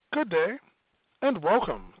Good day, and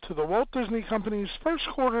welcome to the Walt Disney Company's first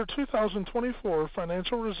quarter 2024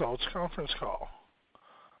 financial results conference call.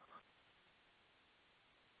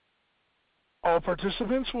 All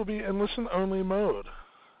participants will be in listen-only mode.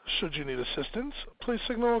 Should you need assistance, please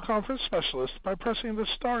signal a conference specialist by pressing the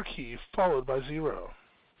star key followed by 0.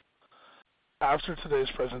 After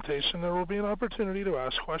today's presentation, there will be an opportunity to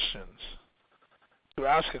ask questions. To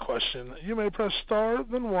ask a question, you may press star,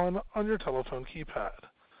 then 1 on your telephone keypad.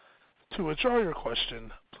 To withdraw your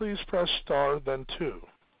question, please press star, then 2.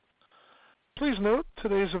 Please note,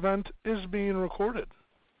 today's event is being recorded.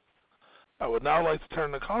 I would now like to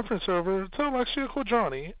turn the conference over to Alexia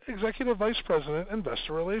Quadrani, Executive Vice President,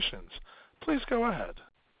 Investor Relations. Please go ahead.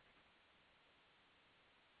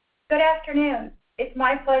 Good afternoon. It's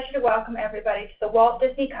my pleasure to welcome everybody to the Walt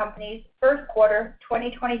Disney Company's first quarter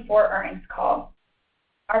 2024 earnings call.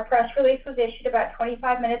 Our press release was issued about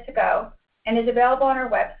 25 minutes ago and is available on our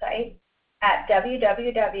website at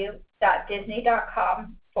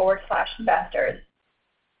www.disney.com/investors.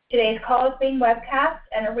 Today's call is being webcast,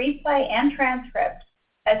 and a replay and transcript,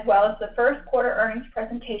 as well as the first quarter earnings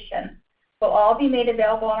presentation, will all be made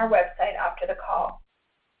available on our website after the call.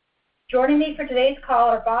 Joining me for today's call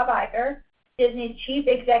are Bob Iger, Disney's Chief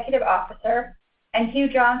Executive Officer, and Hugh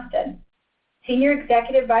Johnston, Senior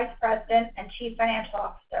Executive Vice President and Chief Financial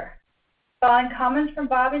Officer. Following comments from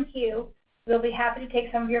Bob and Hugh, we'll be happy to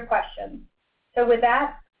take some of your questions. So with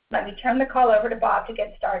that, let me turn the call over to Bob to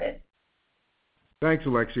get started. Thanks,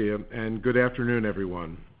 Alexia, and good afternoon,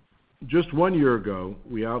 everyone. Just 1 year ago,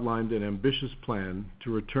 we outlined an ambitious plan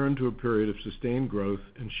to return to a period of sustained growth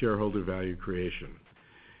and shareholder value creation.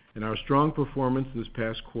 And our strong performance this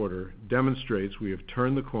past quarter demonstrates we have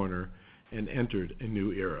turned the corner and entered a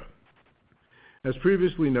new era. As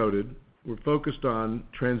previously noted, we're focused on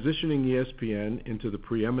transitioning ESPN into the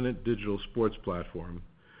preeminent digital sports platform,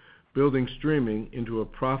 building streaming into a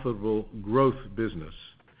profitable growth business,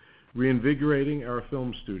 reinvigorating our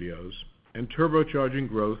film studios, and turbocharging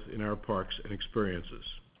growth in our parks and experiences.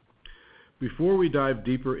 Before we dive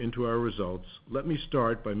deeper into our results, let me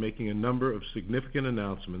start by making a number of significant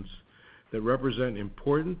announcements that represent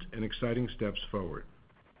important and exciting steps forward.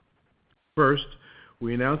 First,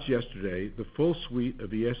 we announced yesterday the full suite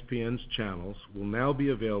of ESPN's channels will now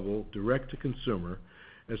be available direct to consumer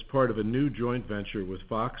as part of a new joint venture with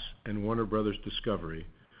Fox and Warner Bros. Discovery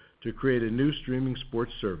to create a new streaming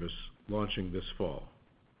sports service launching this fall.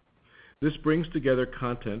 This brings together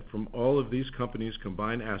content from all of these companies'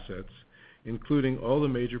 combined assets, including all the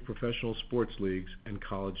major professional sports leagues and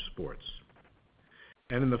college sports.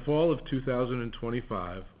 And in the fall of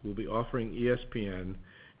 2025, we'll be offering ESPN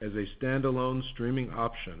as a standalone streaming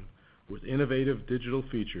option with innovative digital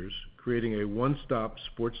features, creating a one-stop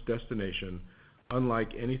sports destination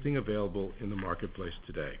unlike anything available in the marketplace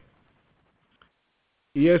today.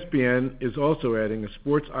 ESPN is also adding a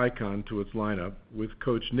sports icon to its lineup, with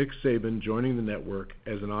Coach Nick Saban joining the network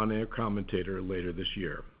as an on-air commentator later this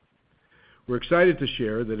year. We're excited to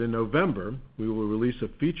share that in November, we will release a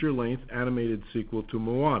feature-length animated sequel to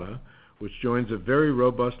Moana, which joins a very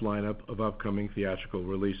robust lineup of upcoming theatrical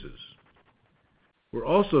releases. We're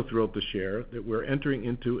also thrilled to share that we're entering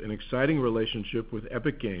into an exciting relationship with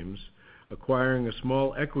Epic Games, acquiring a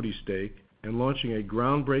small equity stake and launching a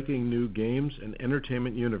groundbreaking new games and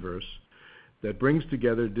entertainment universe that brings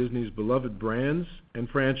together Disney's beloved brands and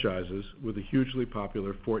franchises with a hugely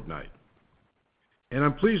popular Fortnite. And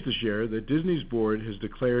I'm pleased to share that Disney's board has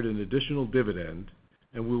declared an additional dividend,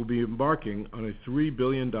 and we will be embarking on a $3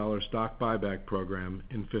 billion stock buyback program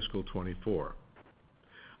in fiscal 24.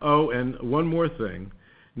 Oh, and one more thing.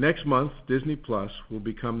 Next month, Disney Plus will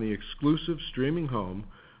become the exclusive streaming home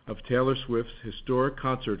of Taylor Swift's historic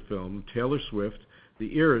concert film, Taylor Swift: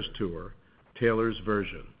 The Eras Tour, Taylor's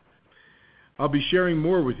Version. I'll be sharing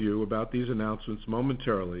more with you about these announcements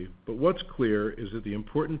momentarily, but what's clear is that the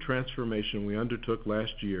important transformation we undertook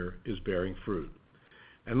last year is bearing fruit.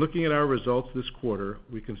 And looking at our results this quarter,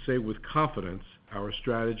 we can say with confidence our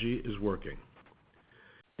strategy is working.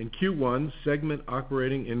 In Q1, segment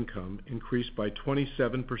operating income increased by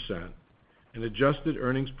 27%, and adjusted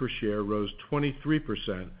earnings per share rose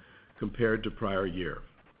 23% compared to prior year.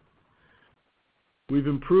 We've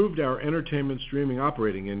improved our entertainment streaming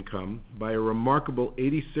operating income by a remarkable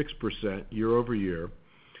 86% year-over-year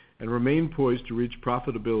and remain poised to reach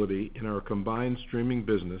profitability in our combined streaming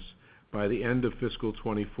business by the end of fiscal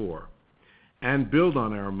 24, and build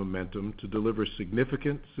on our momentum to deliver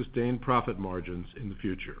significant, sustained profit margins in the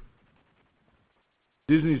future.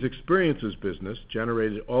 Disney's Experiences business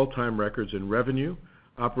generated all-time records in revenue,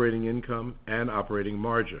 operating income, and operating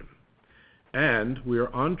margin. And we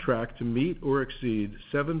are on track to meet or exceed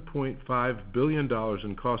 $7.5 billion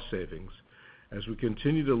in cost savings as we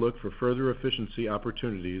continue to look for further efficiency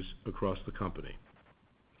opportunities across the company.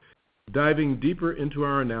 Diving deeper into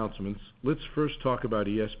our announcements, let's first talk about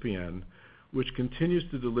ESPN, which continues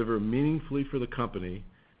to deliver meaningfully for the company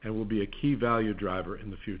and will be a key value driver in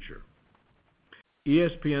the future.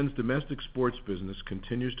 ESPN's domestic sports business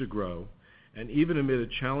continues to grow, and even amid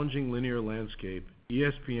a challenging linear landscape,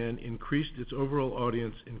 ESPN increased its overall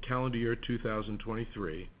audience in calendar year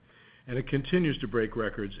 2023, and it continues to break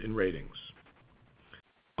records in ratings.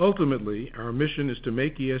 Ultimately, our mission is to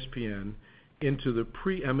make ESPN into the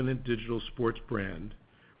preeminent digital sports brand,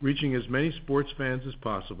 reaching as many sports fans as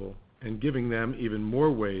possible and giving them even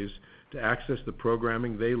more ways to access the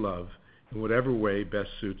programming they love in whatever way best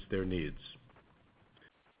suits their needs.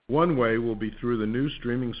 One way will be through the new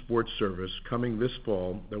streaming sports service coming this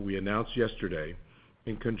fall that we announced yesterday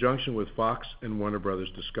in conjunction with Fox and Warner Bros.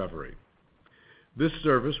 Discovery. This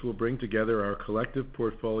service will bring together our collective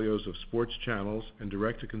portfolios of sports channels and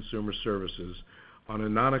direct-to-consumer services on a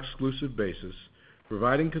non-exclusive basis,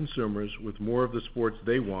 providing consumers with more of the sports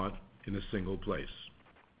they want in a single place.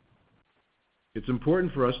 It's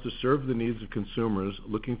important for us to serve the needs of consumers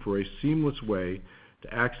looking for a seamless way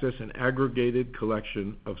to access an aggregated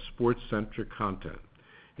collection of sports-centric content,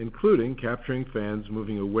 including capturing fans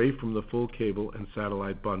moving away from the full cable and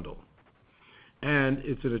satellite bundle. And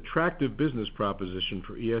it's an attractive business proposition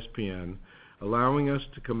for ESPN, allowing us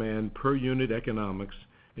to command per-unit economics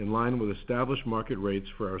in line with established market rates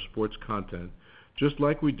for our sports content, just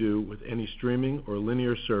like we do with any streaming or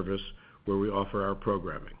linear service where we offer our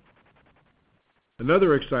programming.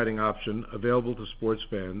 Another exciting option available to sports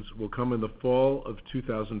fans will come in the fall of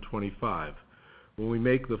 2025, when we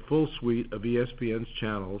make the full suite of ESPN's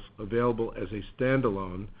channels available as a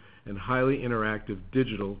standalone and highly interactive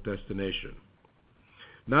digital destination.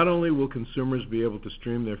 Not only will consumers be able to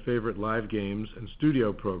stream their favorite live games and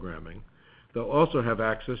studio programming, they'll also have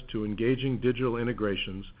access to engaging digital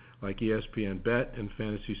integrations like ESPN Bet and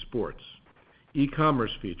Fantasy Sports,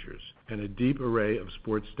 e-commerce features, and a deep array of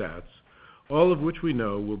sports stats, all of which we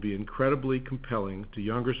know will be incredibly compelling to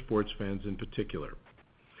younger sports fans in particular.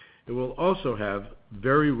 It will also have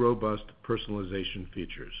very robust personalization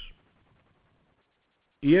features.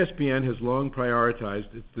 ESPN has long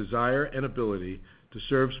prioritized its desire and ability to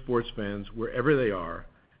serve sports fans wherever they are,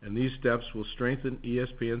 and these steps will strengthen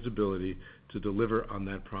ESPN's ability to deliver on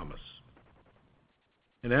that promise.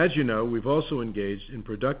 And as you know, we've also engaged in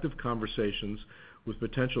productive conversations with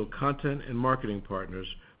potential content and marketing partners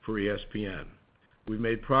for ESPN. We've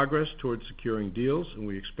made progress towards securing deals, and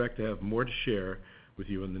we expect to have more to share with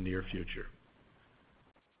you in the near future.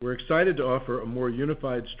 We're excited to offer a more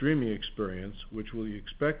unified streaming experience, which we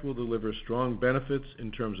expect will deliver strong benefits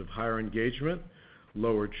in terms of higher engagement,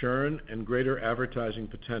 lower churn, and greater advertising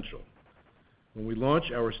potential. When we launch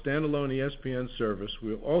our standalone ESPN service,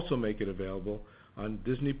 we'll also make it available on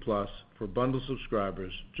Disney Plus for bundle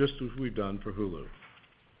subscribers, just as we've done for Hulu.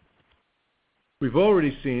 We've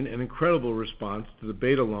already seen an incredible response to the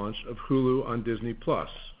beta launch of Hulu on Disney Plus,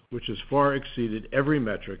 which has far exceeded every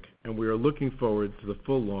metric, and we are looking forward to the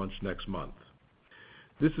full launch next month.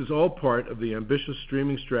 This is all part of the ambitious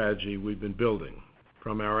streaming strategy we've been building,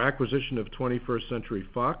 from our acquisition of 21st Century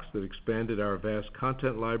Fox that expanded our vast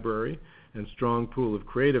content library and strong pool of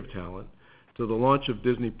creative talent, to the launch of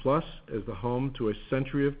Disney Plus as the home to a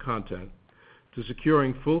century of content, to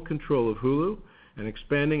securing full control of Hulu and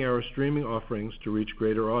expanding our streaming offerings to reach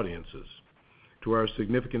greater audiences, to our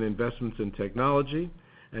significant investments in technology,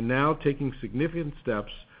 and now taking significant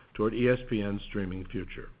steps toward ESPN's streaming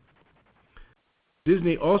future.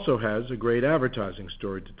 Disney also has a great advertising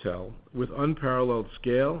story to tell, with unparalleled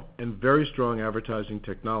scale and very strong advertising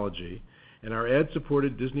technology, and our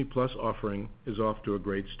ad-supported Disney Plus offering is off to a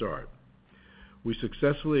great start. We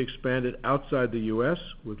successfully expanded outside the U.S.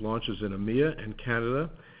 with launches in EMEA and Canada,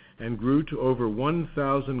 and grew to over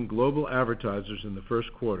 1,000 global advertisers in the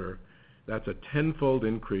first quarter. That's a tenfold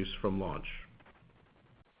increase from launch.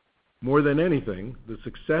 More than anything, the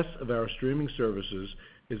success of our streaming services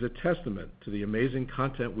is a testament to the amazing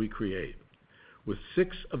content we create. With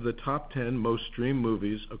 6 of the top 10 most streamed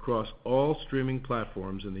movies across all streaming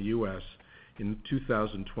platforms in the U.S. in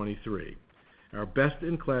 2023, our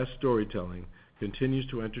best-in-class storytelling continues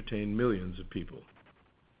to entertain millions of people.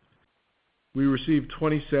 We received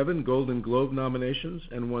 27 Golden Globe nominations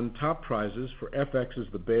and won top prizes for FX's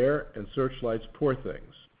The Bear and Searchlight's Poor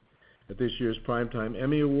Things. At this year's Primetime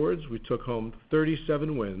Emmy Awards, we took home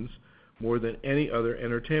 37 wins, more than any other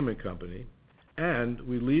entertainment company, and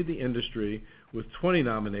we lead the industry with 20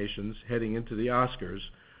 nominations heading into the Oscars,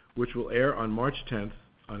 which will air on March 10th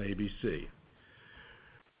on ABC.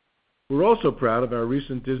 We're also proud of our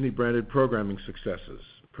recent Disney-branded programming successes.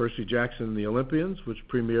 Percy Jackson and the Olympians, which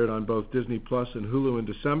premiered on both Disney Plus and Hulu in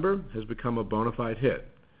December, has become a bona fide hit.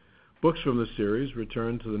 Books from the series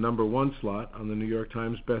returned to the #1 slot on the New York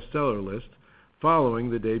Times bestseller list following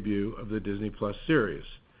the debut of the Disney Plus series,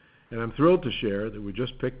 and I'm thrilled to share that we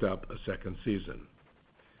just picked up a second season.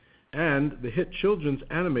 And the hit children's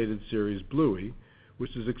animated series Bluey,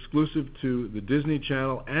 which is exclusive to the Disney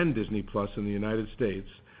Channel and Disney Plus in the United States,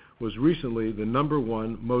 was recently the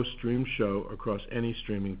 #1 most streamed show across any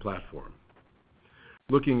streaming platform.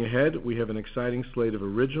 Looking ahead, we have an exciting slate of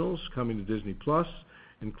originals coming to Disney Plus,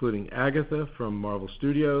 including Agatha from Marvel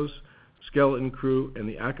Studios, Skeleton Crew and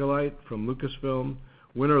the Acolyte from Lucasfilm,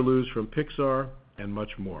 Win or Lose from Pixar, and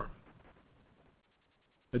much more.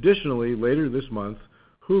 Additionally, later this month,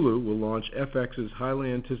 Hulu will launch FX's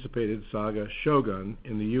highly anticipated saga Shogun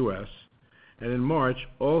in the U.S., and in March,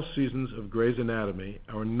 all seasons of Grey's Anatomy,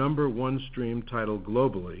 our #1 streamed title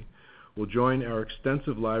globally, will join our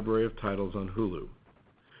extensive library of titles on Hulu.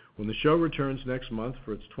 When the show returns next month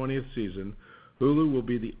for its 20th season, Hulu will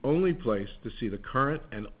be the only place to see the current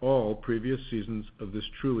and all previous seasons of this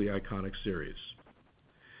truly iconic series.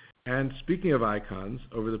 And speaking of icons,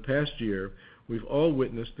 over the past year, we've all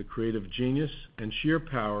witnessed the creative genius and sheer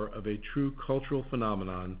power of a true cultural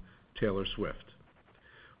phenomenon, Taylor Swift.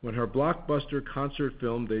 When her blockbuster concert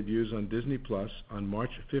film debuts on Disney Plus on March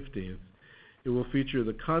 15th, it will feature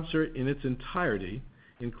the concert in its entirety,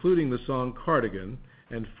 including the song Cardigan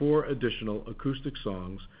and 4 additional acoustic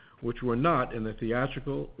songs, which were not in the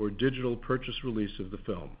theatrical or digital purchase release of the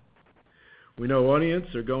film. We know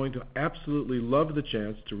audiences are going to absolutely love the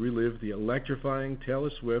chance to relive the electrifying Taylor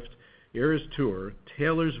Swift Eras Tour,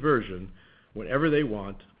 Taylor's version, whenever they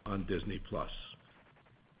want on Disney Plus.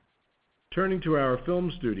 Turning to our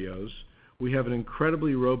film studios, we have an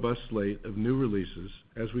incredibly robust slate of new releases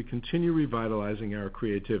as we continue revitalizing our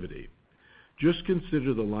creativity. Just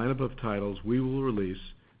consider the lineup of titles we will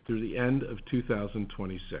release through the end of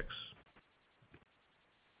 2026.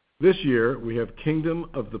 This year, we have Kingdom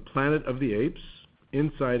of the Planet of the Apes,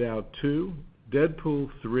 Inside Out 2, Deadpool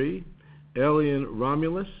 3, Alien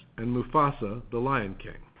Romulus, and Mufasa, the Lion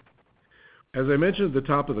King. As I mentioned at the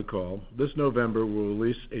top of the call, this November we'll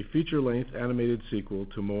release a feature-length animated sequel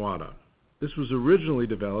to Moana. This was originally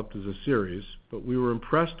developed as a series, but we were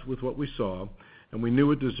impressed with what we saw, and we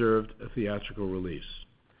knew it deserved a theatrical release.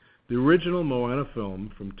 The original Moana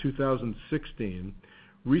film from 2016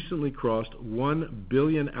 recently crossed 1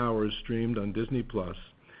 billion hours streamed on Disney Plus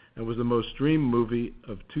and was the most streamed movie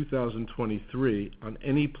of 2023 on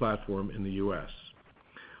any platform in the U.S.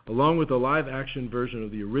 Along with the live-action version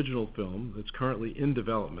of the original film that's currently in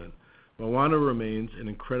development, Moana remains an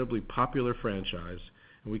incredibly popular franchise,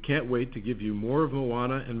 and we can't wait to give you more of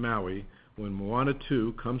Moana and Maui when Moana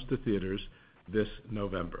 2 comes to theaters this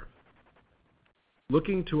November.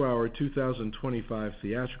 Looking to our 2025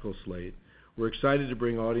 theatrical slate, we're excited to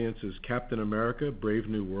bring audiences Captain America: Brave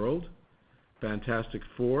New World, Fantastic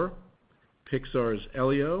Four, Pixar's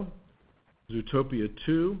Elio, Zootopia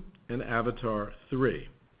 2, and Avatar 3.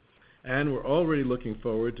 And we're already looking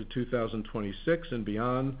forward to 2026 and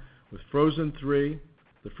beyond with Frozen 3,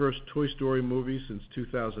 the first Toy Story movie since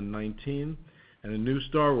 2019, and a new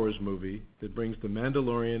Star Wars movie that brings The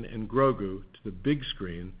Mandalorian and Grogu to the big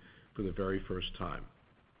screen for the very first time.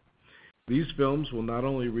 These films will not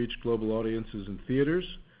only reach global audiences in theaters,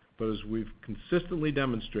 but as we've consistently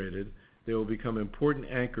demonstrated, they will become important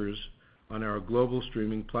anchors on our global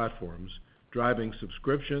streaming platforms, driving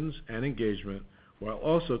subscriptions and engagement while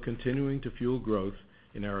also continuing to fuel growth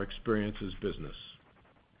in our experiences business.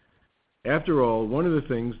 After all, one of the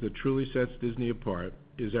things that truly sets Disney apart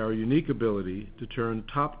is our unique ability to turn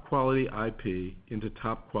top-quality IP into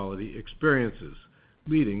top-quality experiences,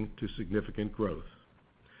 leading to significant growth.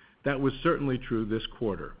 That was certainly true this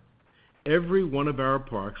quarter. Every one of our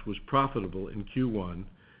parks was profitable in Q1,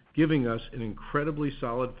 giving us an incredibly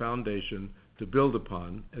solid foundation to build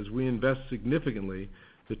upon as we invest significantly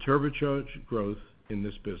to turbocharge growth in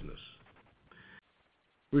this business.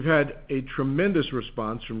 We've had a tremendous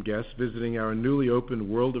response from guests visiting our newly opened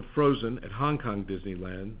World of Frozen at Hong Kong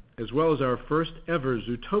Disneyland, as well as our first ever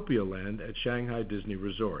Zootopia Land at Shanghai Disney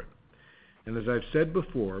Resort. And as I've said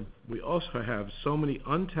before, we also have so many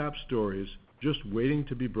untapped stories just waiting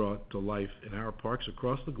to be brought to life in our parks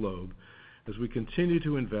across the globe as we continue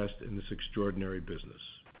to invest in this extraordinary business.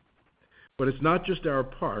 But it's not just our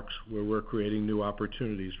parks where we're creating new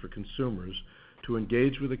opportunities for consumers to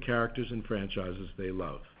engage with the characters and franchises they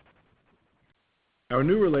love. Our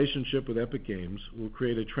new relationship with Epic Games will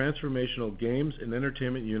create a transformational games and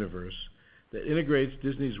entertainment universe that integrates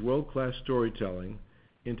Disney's world-class storytelling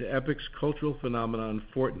into Epic's cultural phenomenon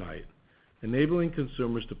Fortnite, enabling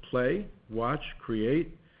consumers to play, watch,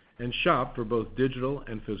 create, and shop for both digital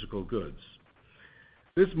and physical goods.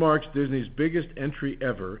 This marks Disney's biggest entry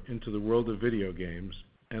ever into the world of video games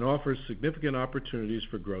and offers significant opportunities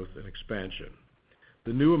for growth and expansion.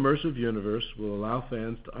 The new immersive universe will allow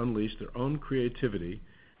fans to unleash their own creativity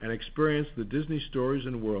and experience the Disney stories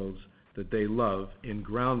and worlds that they love in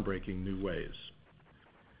groundbreaking new ways.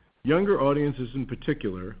 Younger audiences in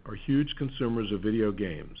particular are huge consumers of video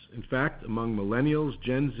games. In fact, among millennials,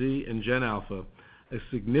 Gen Z, and Gen Alpha, a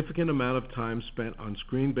significant amount of time spent on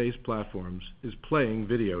screen-based platforms is playing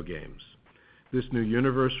video games. This new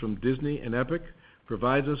universe from Disney and Epic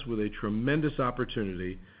provides us with a tremendous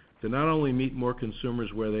opportunity to not only meet more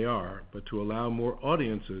consumers where they are, but to allow more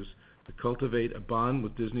audiences to cultivate a bond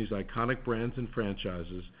with Disney's iconic brands and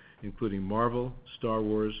franchises, including Marvel, Star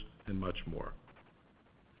Wars, and much more.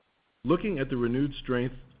 Looking at the renewed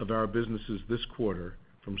strength of our businesses this quarter,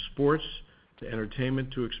 from sports to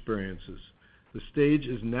entertainment to experiences, the stage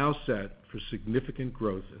is now set for significant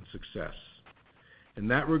growth and success. In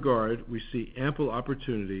that regard, we see ample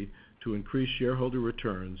opportunity to increase shareholder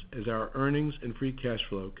returns as our earnings and free cash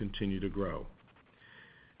flow continue to grow.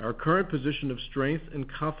 Our current position of strength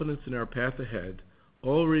and confidence in our path ahead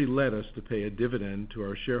already led us to pay a dividend to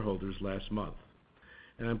our shareholders last month,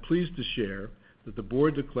 and I'm pleased to share that the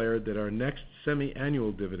board declared that our next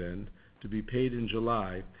semi-annual dividend, to be paid in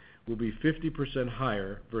July, will be 50%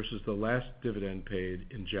 higher versus the last dividend paid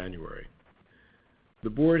in January. The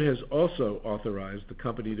board has also authorized the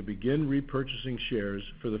company to begin repurchasing shares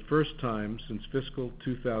for the first time since fiscal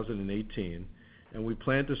 2018, and we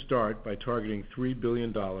plan to start by targeting $3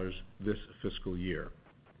 billion this fiscal year.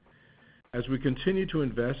 As we continue to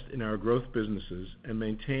invest in our growth businesses and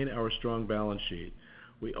maintain our strong balance sheet,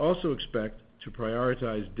 we also expect to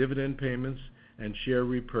prioritize dividend payments and share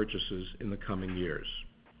repurchases in the coming years.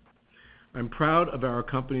 I'm proud of our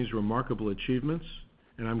company's remarkable achievements,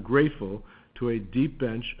 and I'm grateful to a deep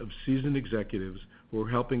bench of seasoned executives who are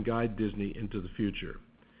helping guide Disney into the future.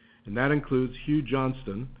 And that includes Hugh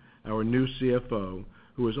Johnston, our new CFO,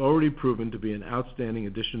 who has already proven to be an outstanding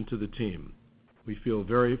addition to the team. We feel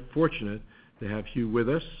very fortunate to have Hugh with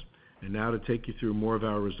us, and now to take you through more of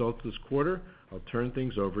our results this quarter, I'll turn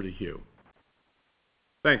things over to Hugh.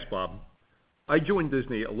 Thanks, Bob. I joined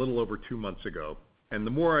Disney a little over 2 months ago, and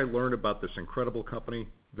the more I learn about this incredible company,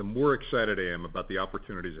 the more excited I am about the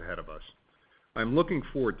opportunities ahead of us. I'm looking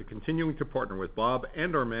forward to continuing to partner with Bob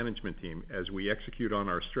and our management team as we execute on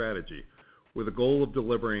our strategy with a goal of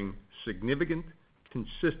delivering significant,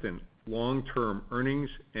 consistent, long-term earnings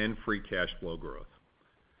and free cash flow growth.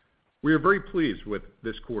 We are very pleased with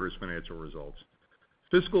this quarter's financial results.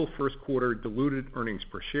 Fiscal first quarter diluted earnings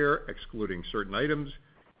per share, excluding certain items,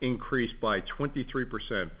 increased by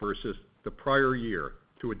 23% versus the prior year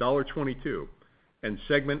to $1.22, and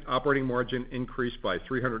segment operating margin increased by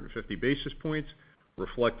 350 basis points,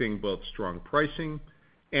 reflecting both strong pricing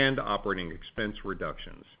and operating expense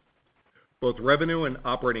reductions. Both revenue and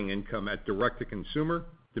operating income at direct-to-consumer,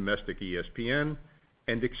 domestic ESPN,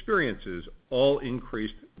 and experiences all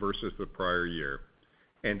increased versus the prior year,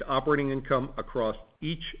 and operating income across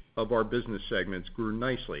each of our business segments grew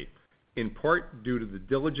nicely, in part due to the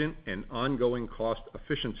diligent and ongoing cost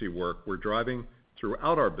efficiency work we're driving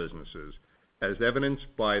throughout our businesses, as evidenced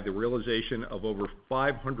by the realization of over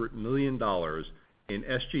 $500 million in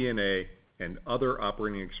SG&A and other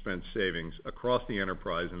operating expense savings across the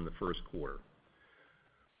enterprise in the first quarter.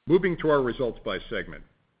 Moving to our results by segment.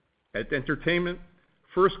 At Entertainment,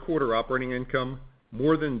 first quarter operating income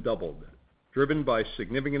more than doubled, driven by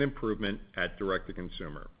significant improvement at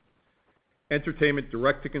direct-to-consumer. Entertainment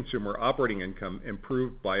direct-to-consumer operating income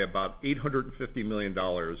improved by about $850 million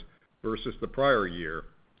versus the prior year,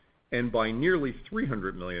 and by nearly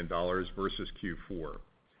 $300 million versus Q4.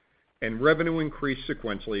 And revenue increased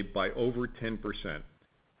sequentially by over 10%,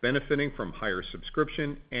 benefiting from higher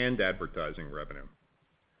subscription and advertising revenue.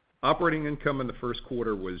 Operating income in the first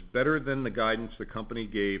quarter was better than the guidance the company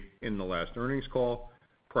gave in the last earnings call,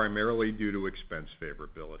 primarily due to expense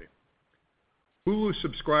favorability. Hulu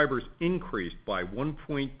subscribers increased by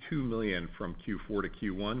 1.2 million from Q4 to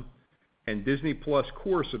Q1, and Disney Plus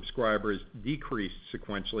core subscribers decreased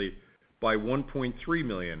sequentially by 1.3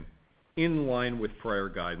 million, in line with prior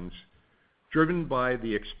guidance, driven by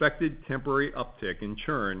the expected temporary uptick in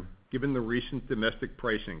churn given the recent domestic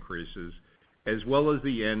price increases, as well as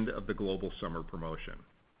the end of the global summer promotion.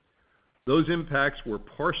 Those impacts were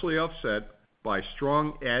partially offset by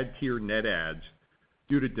strong ad tier net adds,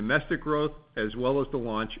 due to domestic growth as well as the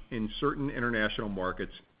launch in certain international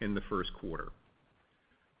markets in the first quarter.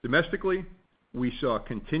 Domestically, we saw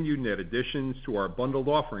continued net additions to our bundled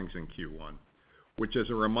offerings in Q1, which, as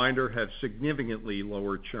a reminder, have significantly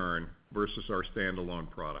lower churn versus our standalone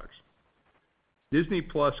products. Disney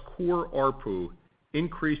Plus core ARPU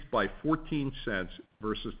increased by 14 cents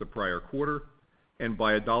versus the prior quarter and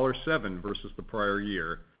by $1.07 versus the prior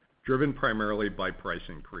year, driven primarily by price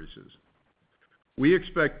increases. We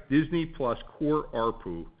expect Disney Plus core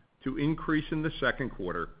ARPU to increase in the second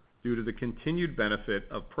quarter due to the continued benefit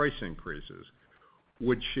of price increases,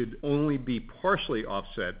 which should only be partially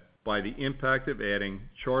offset by the impact of adding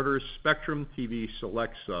Charter's Spectrum TV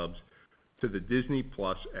Select subs to the Disney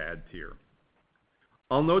Plus ad tier.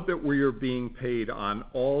 I'll note that we are being paid on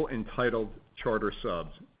all entitled Charter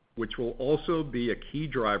subs, which will also be a key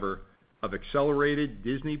driver of accelerated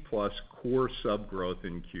Disney Plus core sub growth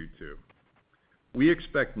in Q2. We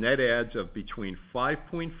expect net adds of between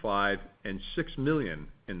 5.5 and 6 million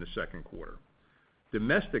in the second quarter.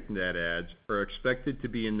 Domestic net adds are expected to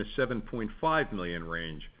be in the 7.5 million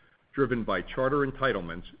range, driven by Charter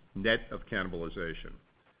entitlements net of cannibalization.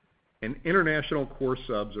 And international core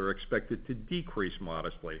subs are expected to decrease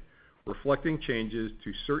modestly, reflecting changes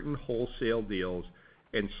to certain wholesale deals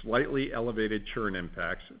and slightly elevated churn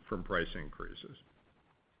impacts from price increases.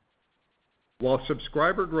 While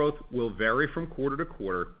subscriber growth will vary from quarter to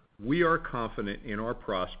quarter, we are confident in our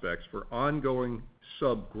prospects for ongoing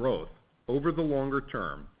sub growth over the longer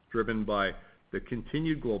term, driven by the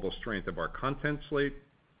continued global strength of our content slate,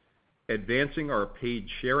 advancing our paid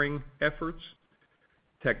sharing efforts,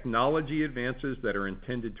 technology advances that are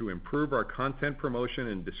intended to improve our content promotion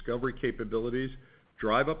and discovery capabilities,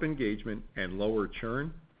 drive up engagement, and lower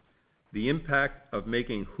churn, the impact of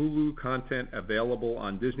making Hulu content available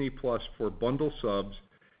on Disney Plus for bundle subs,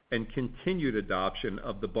 and continued adoption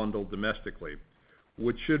of the bundle domestically,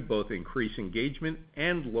 which should both increase engagement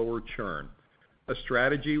and lower churn, a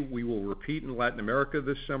strategy we will repeat in Latin America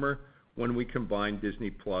this summer when we combine Disney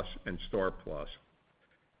Plus and Star Plus,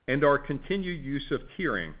 and our continued use of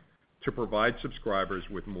tiering to provide subscribers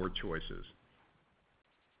with more choices.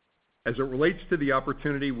 As it relates to the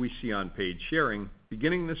opportunity we see on paid sharing,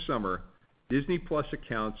 beginning this summer, Disney Plus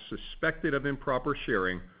accounts suspected of improper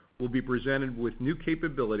sharing will be presented with new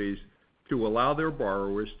capabilities to allow their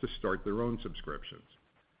borrowers to start their own subscriptions.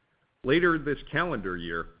 Later this calendar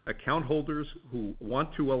year, account holders who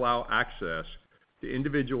want to allow access to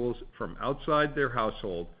individuals from outside their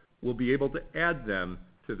household will be able to add them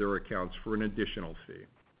to their accounts for an additional fee.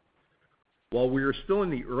 While we are still in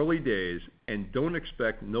the early days and don't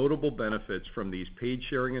expect notable benefits from these paid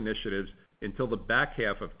sharing initiatives until the back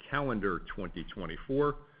half of calendar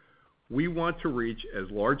 2024, we want to reach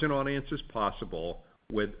as large an audience as possible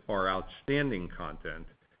with our outstanding content,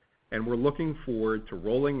 and we're looking forward to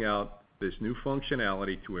rolling out this new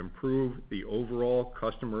functionality to improve the overall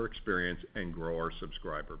customer experience and grow our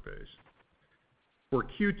subscriber base. For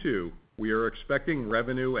Q2, we are expecting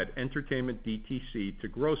revenue at Entertainment DTC to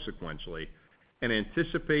grow sequentially and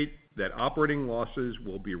anticipate that operating losses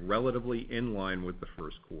will be relatively in line with the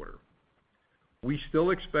first quarter. We still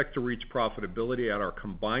expect to reach profitability at our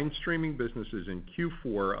combined streaming businesses in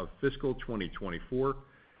Q4 of fiscal 2024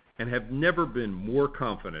 and have never been more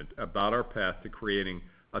confident about our path to creating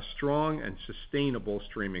a strong and sustainable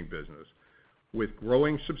streaming business with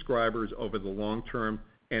growing subscribers over the long term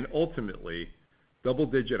and ultimately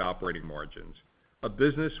double-digit operating margins, a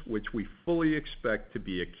business which we fully expect to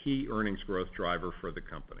be a key earnings growth driver for the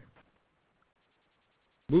company.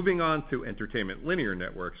 Moving on to Entertainment Linear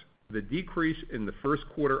Networks, the decrease in the first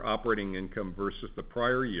quarter operating income versus the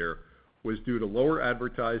prior year was due to lower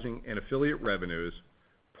advertising and affiliate revenues,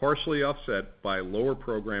 partially offset by lower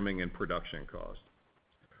programming and production costs.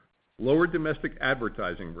 Lower domestic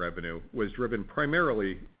advertising revenue was driven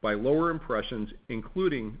primarily by lower impressions,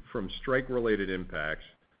 including from strike-related impacts,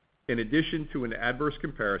 in addition to an adverse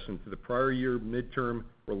comparison to the prior year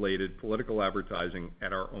midterm-related political advertising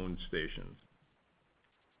at our own stations.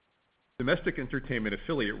 Domestic entertainment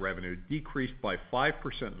affiliate revenue decreased by 5%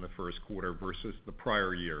 in the first quarter versus the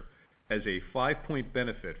prior year, as a 5-point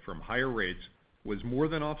benefit from higher rates was more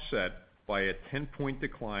than offset by a 10-point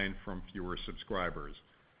decline from fewer subscribers.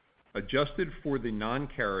 Adjusted for the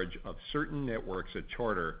non-carriage of certain networks at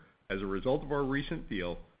Charter as a result of our recent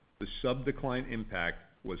deal, the sub-decline impact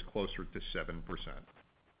was closer to 7%.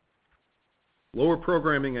 Lower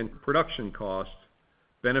programming and production costs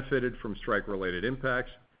benefited from strike-related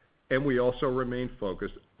impacts, and we also remain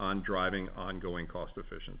focused on driving ongoing cost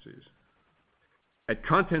efficiencies. At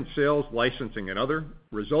content sales, licensing, and other,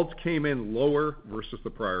 results came in lower versus the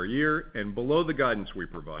prior year and below the guidance we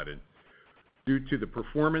provided due to the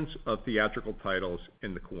performance of theatrical titles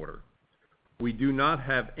in the quarter. We do not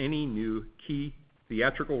have any new key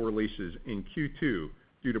theatrical releases in Q2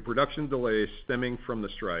 due to production delays stemming from the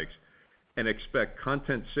strikes, and expect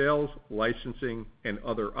content sales, licensing, and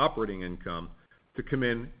other operating income to come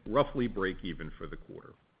in roughly break even for the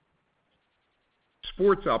quarter.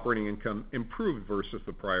 Sports operating income improved versus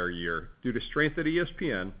the prior year due to strength at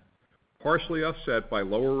ESPN, partially offset by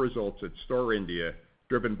lower results at Star India,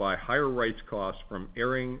 driven by higher rights costs from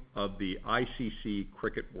airing of the ICC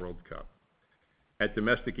Cricket World Cup. At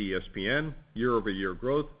domestic ESPN, year-over-year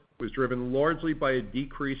growth was driven largely by a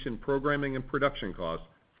decrease in programming and production costs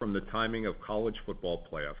from the timing of college football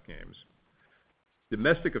playoff games.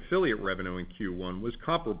 Domestic affiliate revenue in Q1 was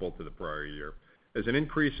comparable to the prior year, as an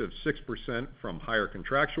increase of 6% from higher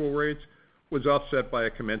contractual rates was offset by a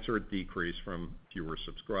commensurate decrease from fewer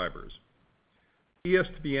subscribers.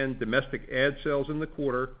 ESPN domestic ad sales in the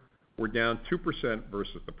quarter were down 2%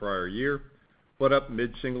 versus the prior year, but up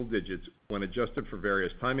mid-single digits when adjusted for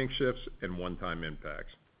various timing shifts and one-time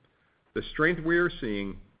impacts. The strength we are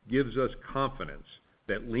seeing gives us confidence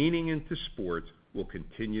that leaning into sports will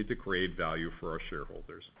continue to create value for our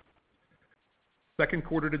shareholders. Second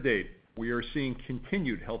quarter to date, we are seeing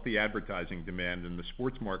continued healthy advertising demand in the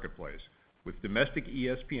sports marketplace, with domestic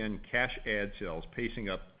ESPN cash ad sales pacing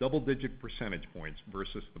up double-digit percentage points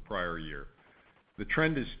versus the prior year. The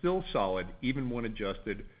trend is still solid even when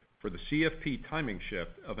adjusted for the CFP timing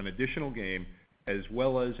shift of an additional game, as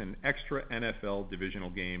well as an extra NFL divisional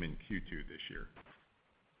game in Q2 this year.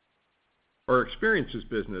 Our experiences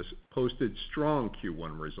business posted strong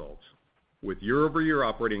Q1 results, with year-over-year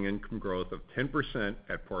operating income growth of 10%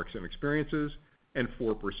 at Parks and Experiences and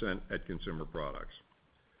 4% at Consumer Products.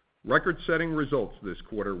 Record-setting results this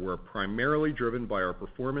quarter were primarily driven by our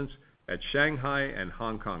performance at Shanghai and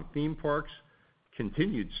Hong Kong theme parks,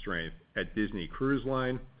 continued strength at Disney Cruise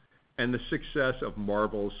Line, and the success of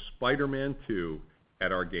Marvel's Spider-Man 2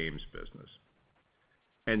 at our games business.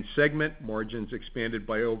 And segment margins expanded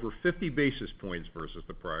by over 50 basis points versus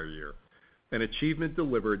the prior year, an achievement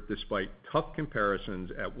delivered despite tough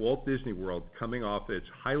comparisons at Walt Disney World coming off its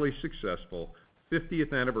highly successful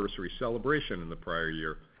 50th anniversary celebration in the prior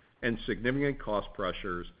year and significant cost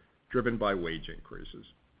pressures driven by wage increases.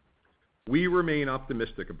 We remain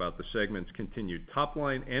optimistic about the segment's continued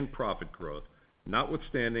top-line and profit growth,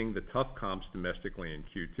 notwithstanding the tough comps domestically in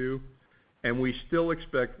Q2, and we still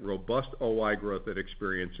expect robust OI growth at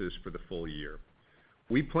Experiences for the full year.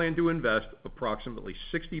 We plan to invest approximately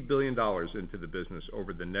 $60 billion into the business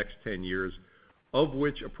over the next 10 years, of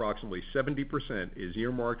which approximately 70% is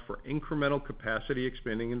earmarked for incremental capacity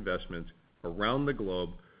expanding investments around the globe,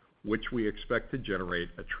 which we expect to generate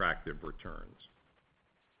attractive returns.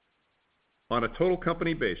 On a total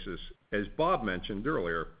company basis, as Bob mentioned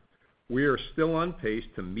earlier, we are still on pace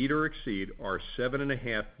to meet or exceed our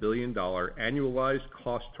 $7.5 billion annualized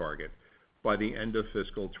cost target by the end of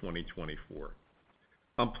fiscal 2024.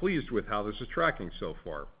 I'm pleased with how this is tracking so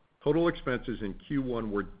far. Total expenses in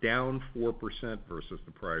Q1 were down 4% versus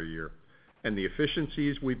the prior year, and the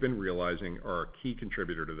efficiencies we've been realizing are a key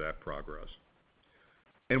contributor to that progress.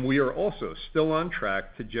 And we are also still on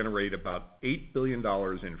track to generate about $8 billion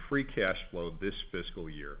in free cash flow this fiscal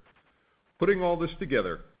year. Putting all this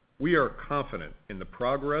together, we are confident in the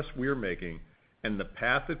progress we are making and the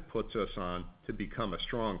path it puts us on to become a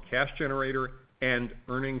strong cash generator and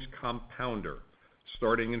earnings compounder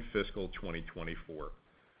starting in fiscal 2024.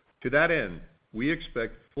 To that end, we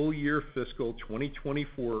expect full-year fiscal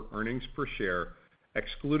 2024 earnings per share,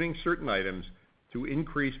 excluding certain items, to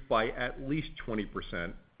increase by at least 20%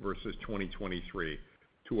 versus 2023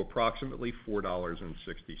 to approximately $4.60.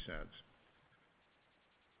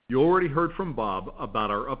 You already heard from Bob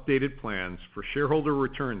about our updated plans for shareholder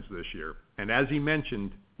returns this year, and as he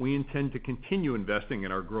mentioned, we intend to continue investing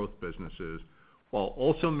in our growth businesses while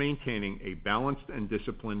also maintaining a balanced and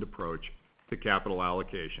disciplined approach to capital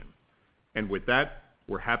allocation. And with that,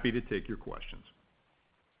 we're happy to take your questions.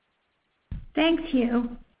 Thanks,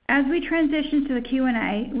 Hugh. As we transition to the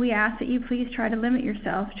Q&A, we ask that you please try to limit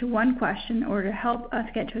yourself to one question in order to help us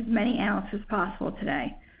get to as many analysts as possible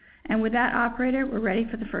today. And with that, operator, we're ready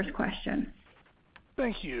for the first question.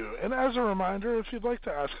 Thank you. And as a reminder, if you'd like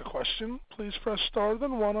to ask a question, please press star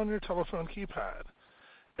then one on your telephone keypad.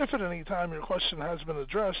 If at any time your question has been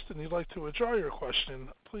addressed and you'd like to withdraw your question,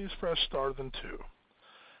 please press star then two.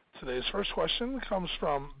 Today's first question comes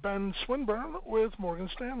from Ben Swinburne with Morgan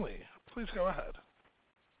Stanley. Please go ahead.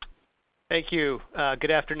 Thank you.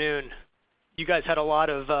 Good afternoon. you guys had a lot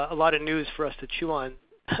of news for us to chew on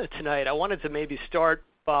tonight. I wanted to maybe start,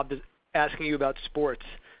 Bob, asking you about sports,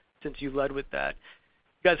 since you led with that.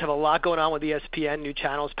 You guys have a lot going on with ESPN, new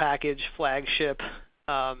channels package, flagship,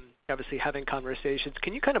 obviously having conversations.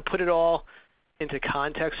 Can you kind of put it all into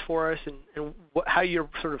context for us and how you're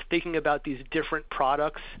sort of thinking about these different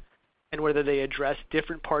products and whether they address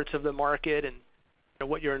different parts of the market and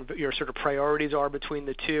what your sort of priorities are between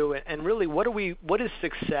the two, and really what is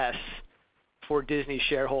success for Disney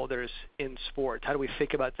shareholders in sports? How do we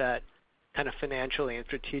think about that kind of financially and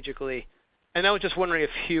strategically? And I was just wondering if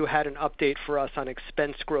Hugh had an update for us on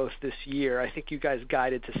expense growth this year. I think you guys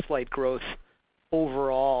guided to slight growth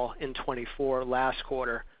overall in 24 last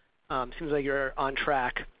quarter. Seems like you're on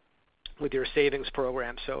track with your savings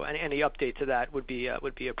program. So any update to that would be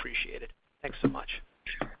appreciated. Thanks so much.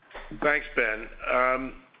 Thanks,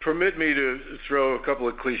 Ben. Permit me to throw a couple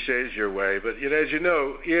of cliches your way, but as you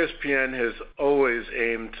know, ESPN has always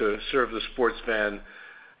aimed to serve the sports fan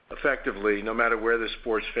effectively, no matter where the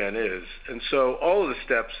sports fan is. And so all of the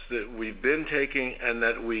steps that we've been taking and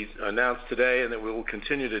that we announced today and that we will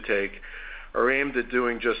continue to take are aimed at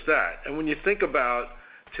doing just that. And when you think about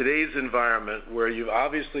today's environment, where you've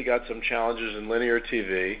obviously got some challenges in linear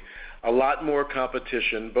TV, a lot more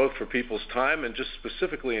competition, both for people's time and just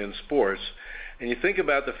specifically in sports, and you think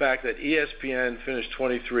about the fact that ESPN finished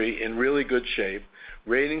 23 in really good shape,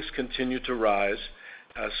 ratings continue to rise,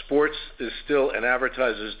 sports is still an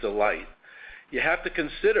advertiser's delight. You have to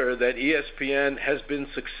consider that ESPN has been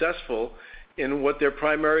successful in what their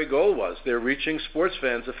primary goal was. They're reaching sports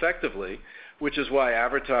fans effectively, which is why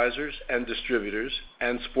advertisers and distributors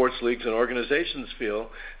and sports leagues and organizations feel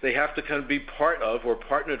they have to kind of be part of or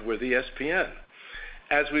partnered with ESPN.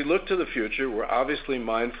 As we look to the future, we're obviously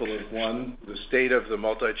mindful of, one, the state of the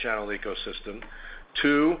multi-channel ecosystem,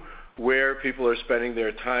 two, where people are spending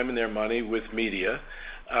their time and their money with media,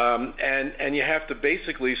 and you have to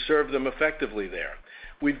basically serve them effectively there.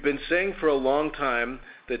 We've been saying for a long time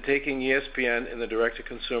that taking ESPN in the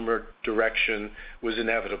direct-to-consumer direction was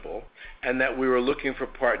inevitable, and that we were looking for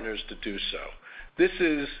partners to do so. This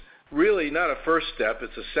is really not a first step,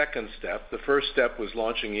 it's a second step. The first step was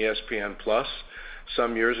launching ESPN Plus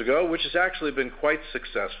some years ago, which has actually been quite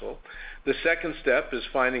successful. The second step is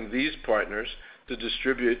finding these partners to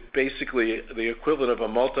distribute basically the equivalent of a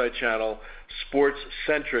multi-channel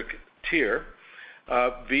sports-centric tier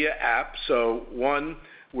via app. So one,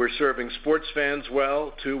 we're serving sports fans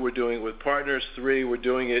well. Two, we're doing it with partners. Three, we're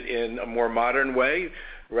doing it in a more modern way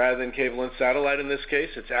rather than cable and satellite in this case.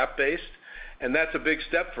 It's app-based. And that's a big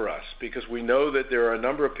step for us because we know that there are a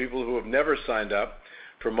number of people who have never signed up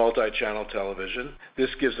for multi-channel television.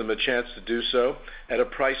 This gives them a chance to do so at a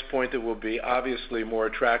price point that will be obviously more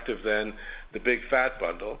attractive than the big fat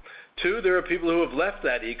bundle. Two, there are people who have left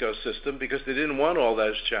that ecosystem because they didn't want all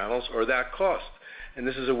those channels or that cost. And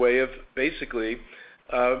this is a way of basically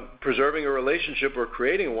preserving a relationship or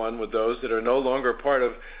creating one with those that are no longer part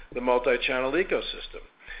of the multi-channel ecosystem.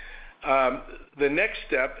 The next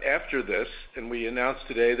step after this, and we announced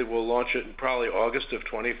today that we'll launch it in probably August of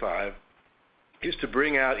 25, is to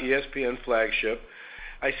bring out ESPN Flagship.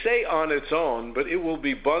 I say on its own, but it will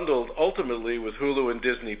be bundled ultimately with Hulu and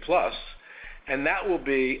Disney Plus, and that will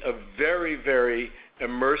be a very, very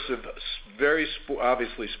immersive, very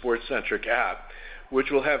obviously sports-centric app, which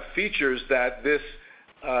will have features that this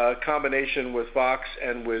combination with Fox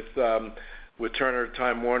and with Turner,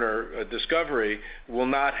 Time Warner, Discovery will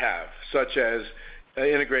not have, such as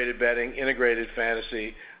integrated betting, integrated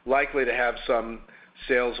fantasy, likely to have some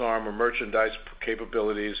sales arm or merchandise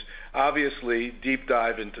capabilities, obviously deep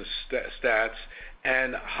dive into stats,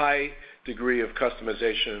 and high degree of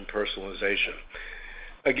customization and personalization.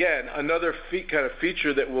 Again, another kind of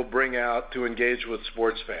feature that we'll bring out to engage with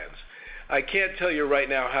sports fans. I can't tell you right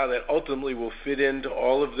now how that ultimately will fit into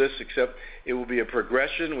all of this, except it will be a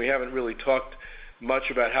progression. We haven't really talked much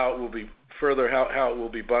about how it will be further, how it will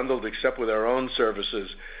be bundled, except with our own services.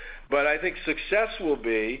 But I think success will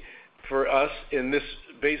be for us in this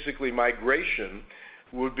basically migration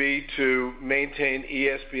would be to maintain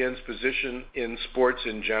ESPN's position in sports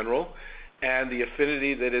in general and the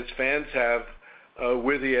affinity that its fans have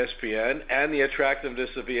with ESPN and the attractiveness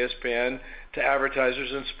of ESPN to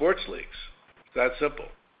advertisers and sports leagues. It's that simple.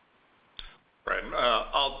 Right.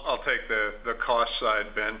 I'll take the cost side,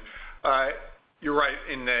 Ben. You're right.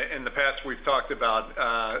 In the past, we've talked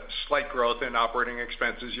about slight growth in operating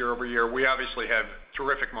expenses year over year. We obviously have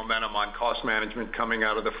terrific momentum on cost management coming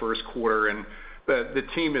out of the first quarter, and the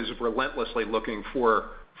team is relentlessly looking for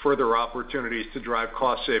further opportunities to drive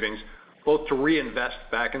cost savings, both to reinvest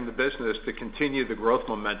back in the business to continue the growth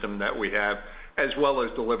momentum that we have, as well as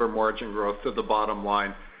deliver margin growth to the bottom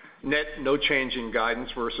line. Net, no change in guidance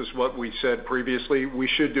versus what we said previously. We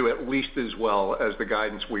should do at least as well as the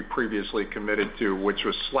guidance we previously committed to, which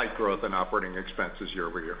was slight growth in operating expenses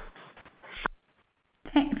year-over-year.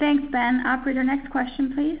 Thanks, Ben. Operator, next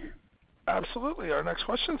question, please. Absolutely. Our next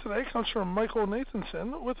question today comes from Michael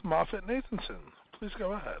Nathanson with MoffettNathanson. Please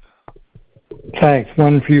go ahead. Thanks.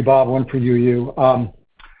 One for you, Bob, one for you.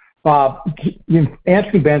 Bob, in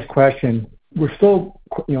answering Ben's question, we're still,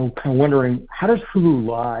 kind of wondering, how does Hulu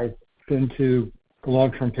Live fit into the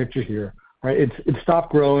long-term picture here, right? It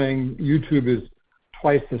stopped growing. YouTube is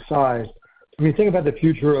twice the size. When you think about the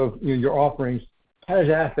future of your offerings, how does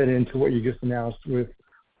that fit into what you just announced with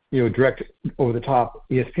direct over-the-top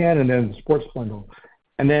ESPN and then the sports bundle?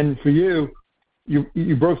 And then for you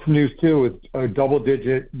broke some news too with a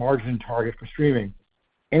double-digit margin target for streaming.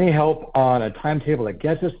 Any help on a timetable that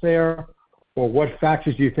gets us there, or what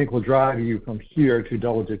factors do you think will drive you from here to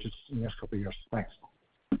double digits in the next couple of years? Thanks.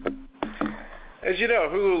 As you know,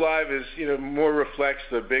 Hulu Live is more reflects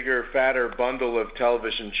the bigger, fatter bundle of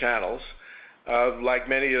television channels. Like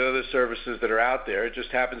many other services that are out there, it just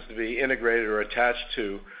happens to be integrated or attached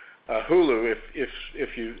to Hulu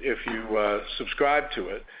if you subscribe to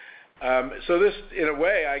it. So this, in a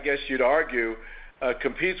way, I guess you'd argue,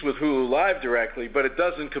 competes with Hulu Live directly, but it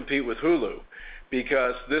doesn't compete with Hulu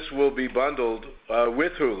because this will be bundled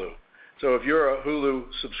with Hulu. So if you're a Hulu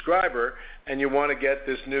subscriber and you want to get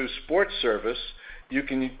this new sports service, you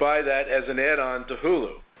can buy that as an add-on to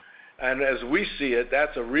Hulu. And as we see it,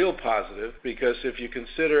 that's a real positive because if you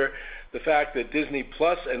consider the fact that Disney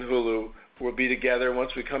Plus and Hulu will be together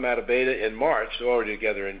once we come out of beta in March, they're already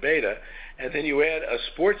together in beta, and then you add a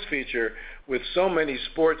sports feature with so many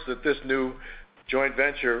sports that this new joint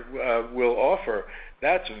venture will offer,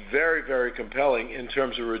 that's very, very compelling in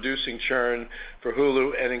terms of reducing churn for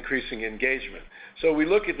Hulu and increasing engagement. So we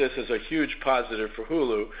look at this as a huge positive for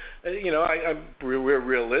Hulu. We're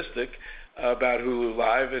realistic about Hulu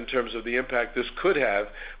Live in terms of the impact this could have,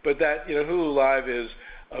 but that Hulu Live is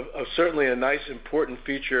certainly a nice, important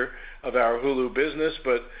feature of our Hulu business,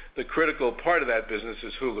 but the critical part of that business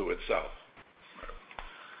is Hulu itself.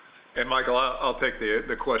 And Michael, I'll take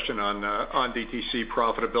the question on DTC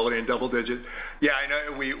profitability and double digit. Yeah, I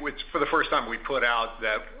know it's for the first time we put out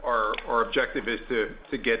that our objective is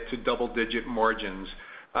to get to double digit margins.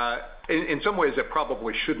 In some ways, that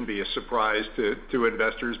probably shouldn't be a surprise to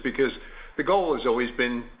investors because the goal has always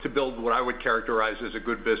been to build what I would characterize as a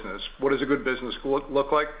good business. What does a good business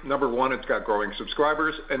look like? Number one, it's got growing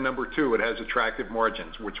subscribers, and number two, it has attractive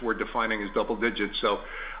margins, which we're defining as double digits. So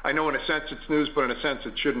I know in a sense it's news, but in a sense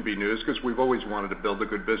it shouldn't be news because we've always wanted to build a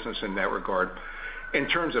good business in that regard. In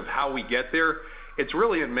terms of how we get there, it's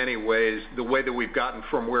really in many ways the way that we've gotten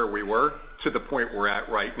from where we were to the point we're at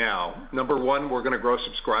right now. Number one, we're going to grow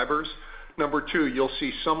subscribers. Number two, you'll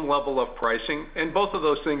see some level of pricing, and both of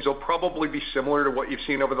those things will probably be similar to what you've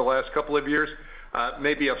seen over the last couple of years,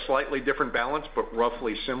 maybe a slightly different balance, but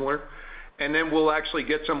roughly similar. And then we'll actually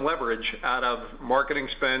get some leverage out of marketing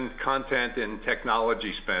spend, content, and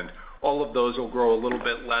technology spend. All of those will grow a little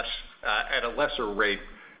bit less at a lesser rate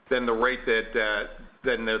than the rate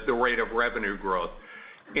the rate of revenue growth.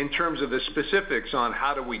 In terms of the specifics on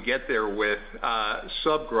how do we get there with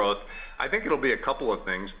sub growth, I think it'll be a couple of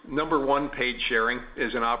things. Number one, paid sharing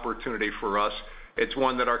is an opportunity for us. It's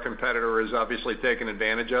one that our competitor has obviously taken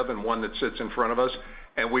advantage of and one that sits in front of us.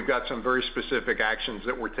 And we've got some very specific actions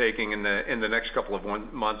that we're taking in the next couple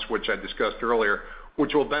of months, which I discussed earlier,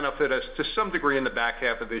 which will benefit us to some degree in the back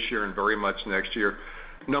half of this year and very much next year.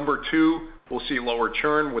 Number two, we'll see lower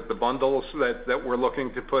churn with the bundles that we're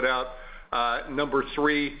looking to put out. Number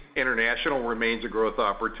three, international remains a growth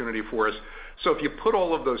opportunity for us. So if you put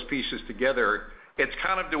all of those pieces together, it's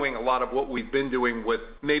kind of doing a lot of what we've been doing with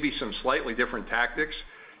maybe some slightly different tactics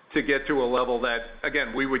to get to a level that,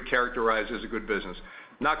 again, we would characterize as a good business.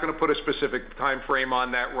 Not going to put a specific time frame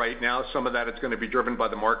on that right now. Some of that is going to be driven by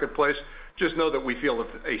the marketplace. Just know that we feel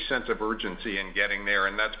a sense of urgency in getting there,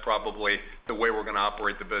 and that's probably the way we're going to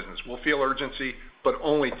operate the business. We'll feel urgency, but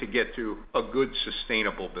only to get to a good,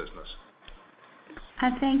 sustainable business.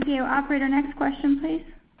 Thank you. Operator, next question, please.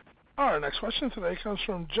 Our next question today comes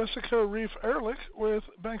from Jessica Reif Ehrlich with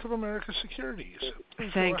Bank of America Securities.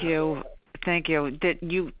 Thank you.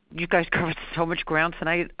 You guys covered so much ground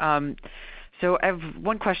tonight. So I have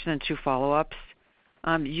one question and two follow-ups.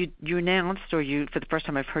 You announced, for the first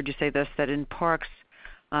time I've heard you say this, that in parks,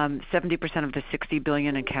 70% of the $60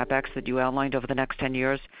 billion in CapEx that you outlined over the next 10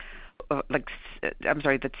 years, that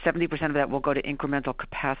 70% of that will go to incremental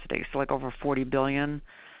capacity, so like over $40 billion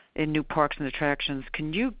in new parks and attractions.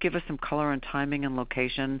 Can you give us some color on timing and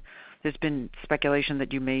location There's been speculation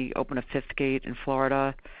that you may open a fifth gate in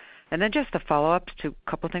Florida. And then just the follow-ups to a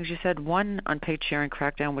couple of things you said. One, unpaid sharing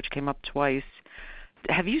crackdown, which came up twice.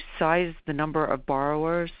 Have you sized the number of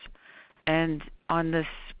borrowers? And on the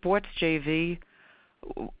sports JV,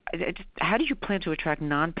 how do you plan to attract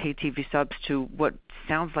non-pay TV subs to what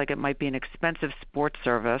sounds like it might be an expensive sports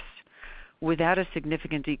service without a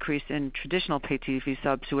significant decrease in traditional pay TV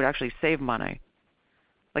subs who would actually save money?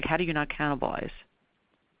 Like, how do you not cannibalize?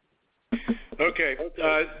 Okay.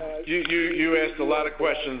 You asked a lot of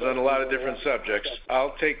questions on a lot of different subjects.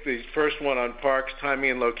 I'll take the first one on parks,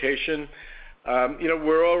 timing, and location.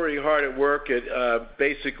 We're already hard at work at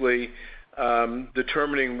basically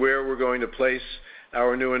determining where we're going to place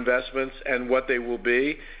our new investments and what they will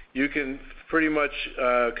be. You can pretty much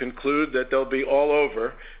conclude that they'll be all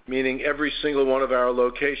over, meaning every single one of our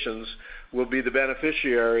locations will be the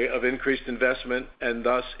beneficiary of increased investment and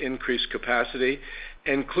thus increased capacity,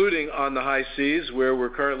 including on the high seas, where we're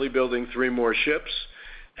currently building 3 more ships,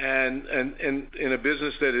 and in a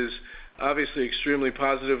business that is obviously extremely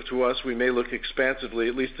positive to us. We may look expansively,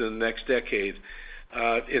 at least in the next decade,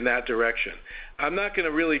 in that direction. I'm not going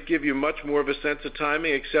to really give you much more of a sense of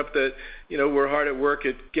timing, except that we're hard at work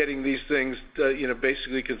at getting these things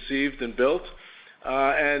basically conceived and built,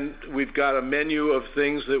 and we've got a menu of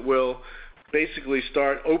things that will basically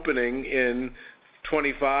start opening in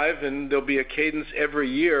 25, and there'll be a cadence every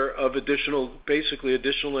year of additional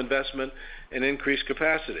investment and increased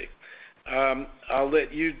capacity. I'll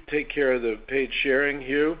let you take care of the paid sharing,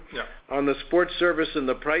 Hugh. Yeah. On the sports service and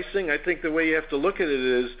the pricing, I think the way you have to look at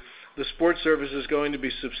it is the sports service is going to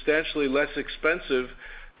be substantially less expensive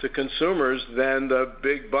to consumers than the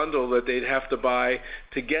big bundle that they'd have to buy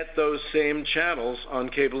to get those same channels on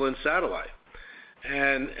cable and satellite.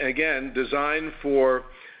 And again, designed for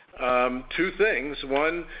 2 things.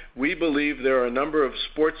 One, we believe there are a number of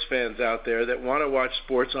sports fans out there that want to watch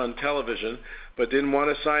sports on television but didn't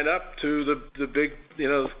want to sign up to the big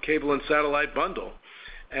cable and satellite bundle.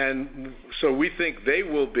 And so we think they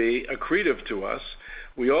will be accretive to us.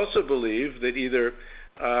 We also believe that either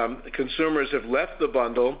consumers have left the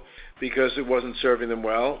bundle because it wasn't serving them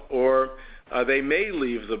well, or they may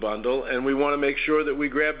leave the bundle, and we want to make sure that we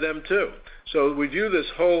grab them too. So we view this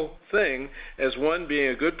whole thing as, one, being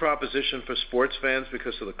a good proposition for sports fans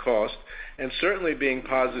because of the cost, and certainly being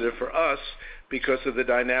positive for us because of the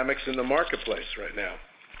dynamics in the marketplace right now.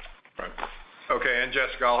 Right. Okay, and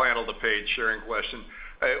Jessica, I'll handle the paid sharing question.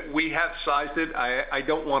 We have sized it. I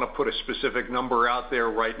don't want to put a specific number out there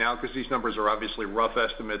right now because these numbers are obviously rough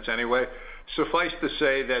estimates anyway. Suffice to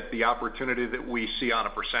say that the opportunity that we see on a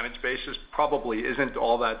percentage basis probably isn't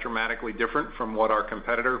all that dramatically different from what our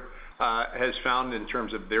competitor has found in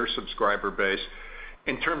terms of their subscriber base.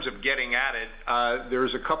 In terms of getting at it,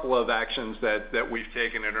 there's a couple of actions that we've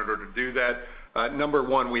taken in order to do that. Number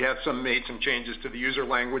one, we have made some changes to the user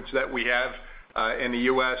language that we have in the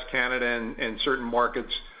U.S., Canada, and certain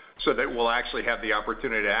markets, so that we'll actually have the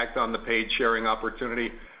opportunity to act on the paid sharing opportunity.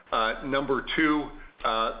 Number two,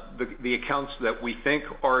 the accounts that we think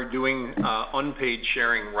are doing unpaid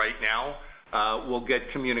sharing right now will get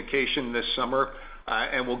communication this summer,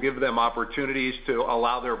 and we'll give them opportunities to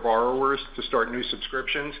allow their borrowers to start new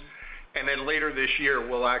subscriptions. And then later this year,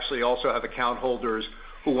 we'll actually also have account holders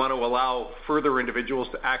who want to allow further individuals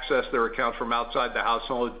to access their account from outside the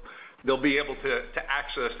household. They'll be able to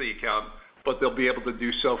access the account, but they'll be able to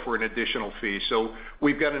do so for an additional fee. So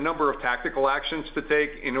we've got a number of tactical actions to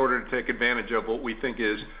take in order to take advantage of what we think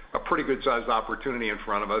is a pretty good-sized opportunity in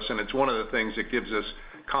front of us, and it's one of the things that gives us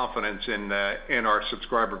confidence in our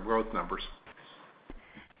subscriber growth numbers.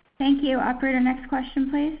 Thank you. Operator, next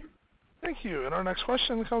question, please. Thank you. And our next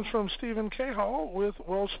question comes from Stephen Cahall with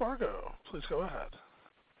Wells Fargo. Please go ahead.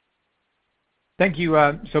 Thank you.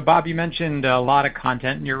 So, Bob, you mentioned a lot of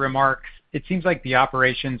content in your remarks. It seems like the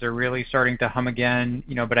operations are really starting to hum again,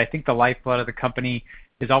 but I think the lifeblood of the company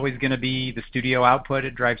is always going to be the studio output.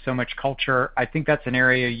 It drives so much culture. I think that's an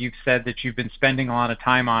area you've said that you've been spending a lot of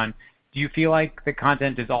time on. Do you feel like the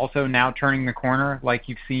content is also now turning the corner like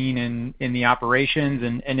you've seen in the operations?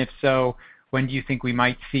 And if so, when do you think we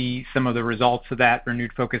might see some of the results of that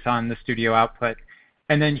renewed focus on the studio output?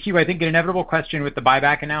 And then, Hugh, I think an inevitable question with the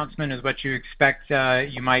buyback announcement is what you expect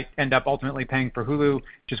you might end up ultimately paying for Hulu.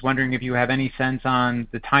 Just wondering if you have any sense on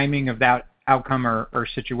the timing of that outcome or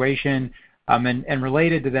situation. And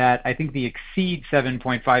related to that, I think the exceed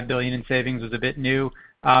 $7.5 billion in savings was a bit new.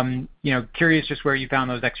 Curious just where you found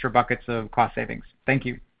those extra buckets of cost savings. Thank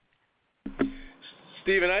you.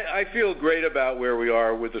 Stephen, I feel great about where we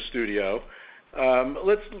are with the studio.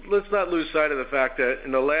 Let's not lose sight of the fact that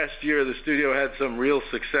in the last year the studio had some real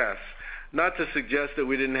success. not to suggest that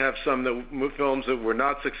we didn't have some films that were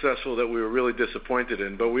not successful that we were really disappointed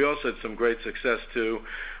in, but we also had some great success too,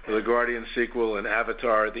 with the Guardian sequel and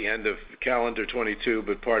Avatar at the end of calendar 22,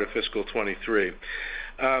 but part of fiscal 23.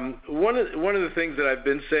 One of the things that I've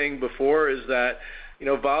been saying before is that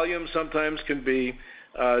volume sometimes can be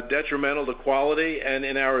detrimental to quality, and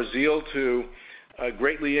in our zeal to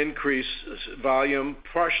greatly increase volume,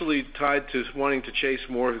 partially tied to wanting to chase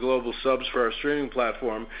more global subs for our streaming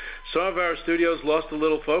platform, some of our studios lost a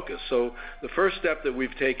little focus. So the first step that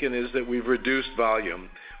we've taken is that we've reduced volume.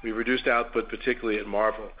 We've reduced output, particularly at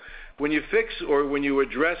Marvel. When you fix or when you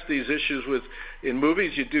address these issues in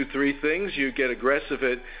movies, you do three things. You get aggressive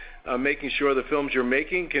at making sure the films you're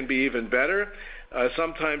making can be even better.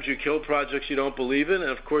 Sometimes you kill projects you don't believe in,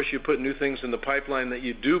 and of course you put new things in the pipeline that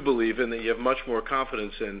you do believe in, that you have much more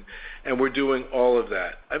confidence in, and we're doing all of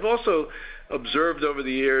that. I've also observed over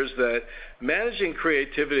the years that managing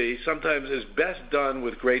creativity sometimes is best done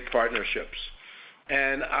with great partnerships.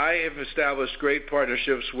 And I have established great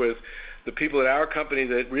partnerships with the people at our company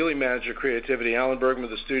that really manage your creativity: Alan Bergman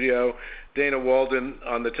of the studio, Dana Walden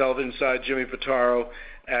on the television side, Jimmy Pitaro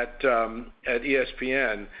at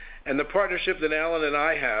ESPN. And the partnership that Alan and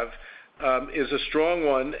I have is a strong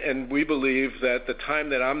one, and we believe that the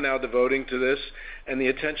time that I'm now devoting to this and the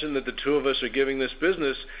attention that the two of us are giving this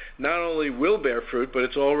business not only will bear fruit, but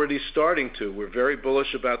it's already starting to. We're very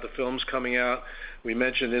bullish about the films coming out. We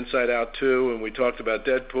mentioned Inside Out 2, and we talked about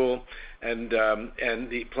Deadpool and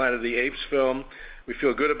the Planet of the Apes film. We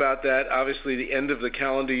feel good about that. Obviously, the end of the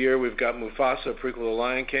calendar year, we've got Mufasa, a prequel to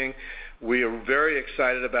Lion King. We are very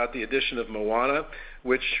excited about the addition of Moana,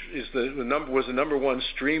 which is was the number one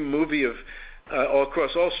stream movie of all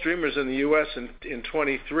across all streamers in the U.S. in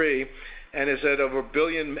 23, and is at over 1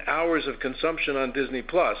 billion hours of consumption on Disney+,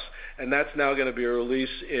 and that's now going to be a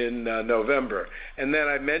release in November. And then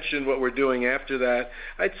I mentioned what we're doing after that.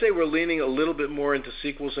 I'd say we're leaning a little bit more into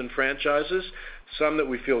sequels and franchises, some that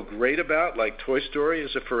we feel great about, like Toy Story,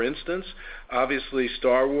 for instance. Obviously,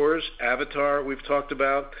 Star Wars, Avatar, we've talked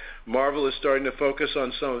about. Marvel is starting to focus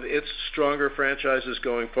on some of its stronger franchises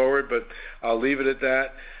going forward, but I'll leave it at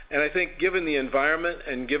that. And I think given the environment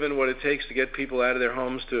and given what it takes to get people out of their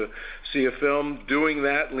homes to see a film, doing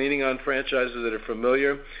that, leaning on franchises that are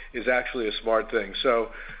familiar, is actually a smart thing. So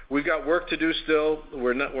we've got work to do still.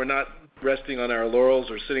 We're not resting on our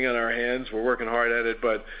laurels or sitting on our hands. We're working hard at it,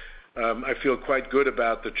 but I feel quite good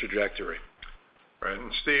about the trajectory. Right.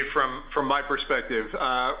 And Steve, from my perspective,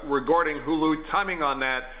 regarding Hulu, timing on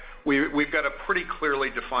that, we've got a pretty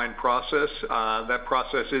clearly defined process. That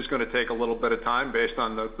process is going to take a little bit of time based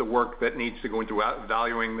on the work that needs to go into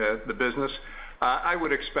valuing the business. I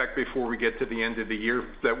would expect before we get to the end of the year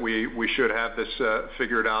that we should have this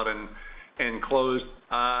figured out and closed.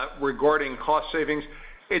 Regarding cost savings,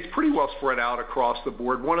 it's pretty well spread out across the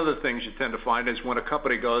board. One of the things you tend to find is when a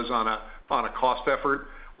company goes on a cost effort,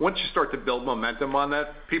 once you start to build momentum on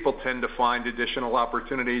that, people tend to find additional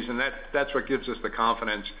opportunities, and that's what gives us the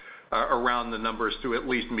confidence around the numbers to at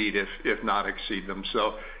least meet, if not exceed them.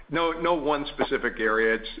 So no one specific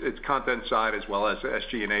area. It's content side as well as the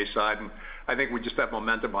SG&A side, and I think we just have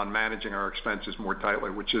momentum on managing our expenses more tightly,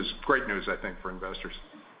 which is great news, I think, for investors.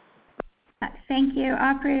 Thank you.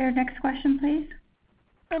 Operator, next question, please.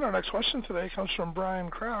 And our next question today comes from Brian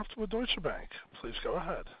Kraft with Deutsche Bank. Please go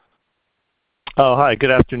ahead. Oh, hi.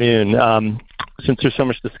 Good afternoon. Since there's so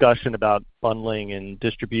much discussion about bundling and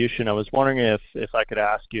distribution, I was wondering if I could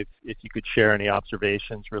ask you if you could share any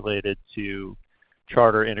observations related to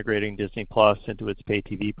Charter integrating Disney Plus into its pay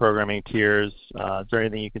TV programming tiers. Is there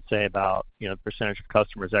anything you could say about the percentage of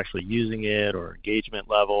customers actually using it or engagement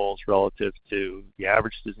levels relative to the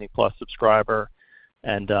average Disney Plus subscriber?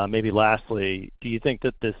 And maybe lastly, do you think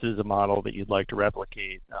that this is a model that you'd like to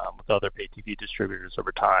replicate with other pay TV distributors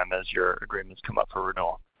over time as your agreements come up for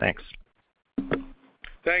renewal? Thanks.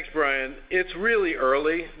 Thanks, Brian. It's really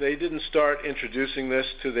early. They didn't start introducing this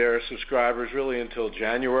to their subscribers really until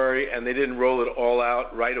January, and they didn't roll it all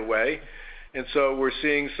out right away. And so we're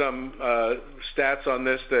seeing some stats on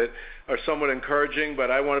this that are somewhat encouraging, but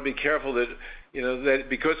I want to be careful that that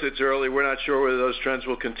because it's early, we're not sure whether those trends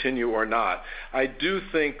will continue or not. I do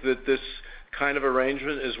think that this kind of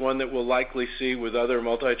arrangement is one that we'll likely see with other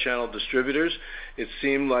multi-channel distributors. It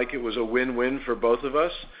seemed like it was a win-win for both of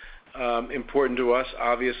us. Important to us,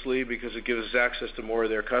 obviously, because it gives us access to more of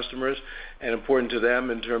their customers, and important to them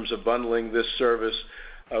in terms of bundling this service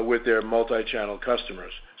with their multi-channel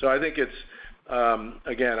customers. So I think it's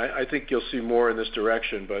again, I think you'll see more in this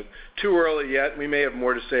direction, but too early yet. We may have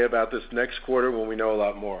more to say about this next quarter when we know a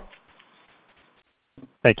lot more.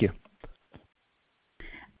 Thank you.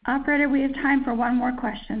 Operator, we have time for one more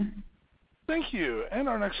question. Thank you. And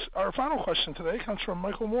our final question today comes from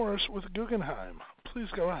Michael Morris with Guggenheim. Please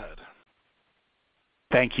go ahead.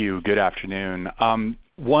 Thank you. Good afternoon.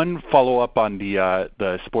 One follow-up on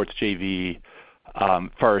the sports JV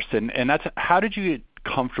first, and that's how did you get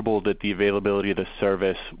comfortable that the availability of the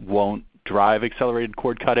service won't drive accelerated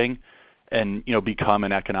cord cutting and become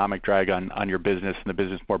an economic drag on your business and the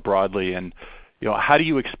business more broadly? And how do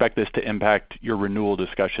you expect this to impact your renewal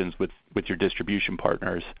discussions with your distribution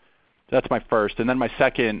partners? That's my first. And then my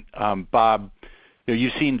second, Bob,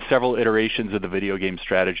 you've seen several iterations of the video game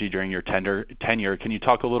strategy during your tenure. Can you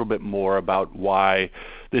talk a little bit more about why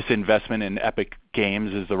this investment in Epic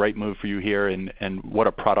Games is the right move for you here, and what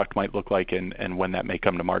a product might look like and when that may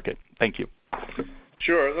come to market? Thank you.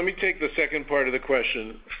 Sure. Let me take the second part of the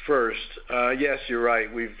question first. Yes, you're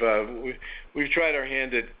right. We've tried our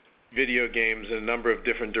hand at video games in a number of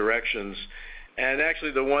different directions. And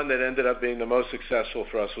actually, the one that ended up being the most successful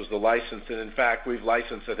for us was the license. And in fact, we've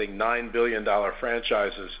licensed, I think, $9 billion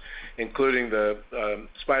franchises, including the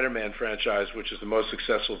Spider-Man franchise, which is the most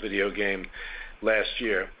successful video game last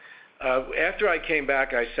year. After I came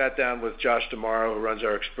back, I sat down with Josh D'Amaro, who runs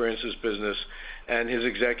our experiences business, and his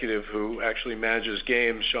executive, who actually manages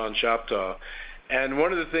games, Sean Shoptaw. And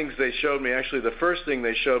one of the things they showed me, actually the first thing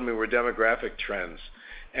they showed me, were demographic trends.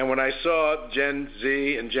 And when I saw Gen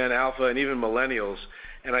Z and Gen Alpha and even millennials,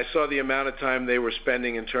 and I saw the amount of time they were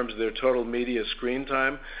spending in terms of their total media screen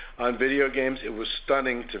time on video games, it was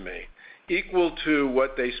stunning to me, equal to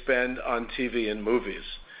what they spend on TV and movies.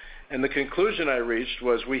 And the conclusion I reached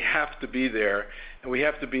was we have to be there, and we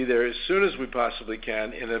have to be there as soon as we possibly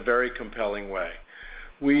can in a very compelling way.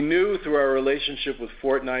 We knew through our relationship with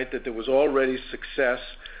Fortnite that there was already success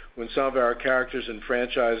when some of our characters and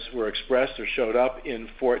franchises were expressed or showed up in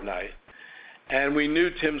Fortnite. And we knew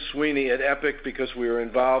Tim Sweeney at Epic because he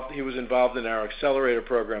was involved in our accelerator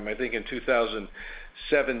program, I think in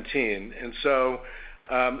 2017. And so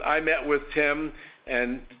I met with Tim,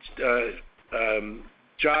 and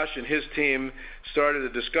Josh and his team started a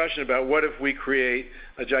discussion about what if we create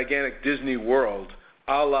a gigantic Disney world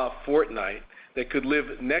a la Fortnite that could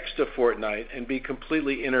live next to Fortnite and be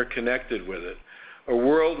completely interconnected with it. A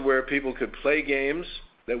world where people could play games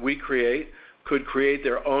that we create, could create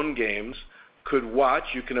their own games, could watch.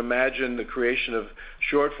 You can imagine the creation of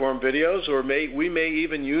short-form videos, or we may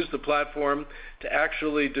even use the platform to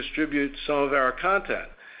actually distribute some of our content.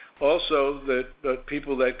 Also, the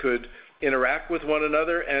people that could interact with one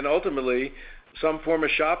another, and ultimately some form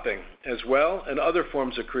of shopping as well, and other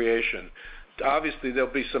forms of creation. Obviously,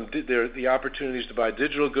 there'll be the opportunities to buy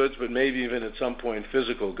digital goods, but maybe even at some point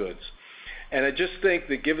physical goods. And I just think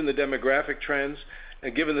that given the demographic trends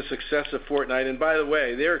and given the success of Fortnite, and by the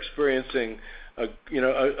way, they're experiencing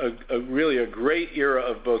really a great era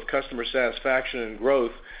of both customer satisfaction and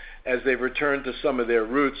growth as they've returned to some of their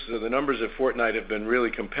roots. So the numbers of Fortnite have been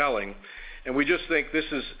really compelling. And we just think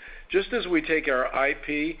this is, just as we take our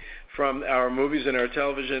IP from our movies and our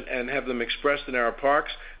television and have them expressed in our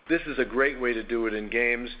parks, this is a great way to do it in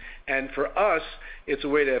games. And for us, it's a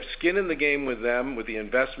way to have skin in the game with them, with the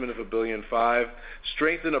investment of $1.5 billion,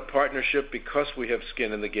 strengthen a partnership because we have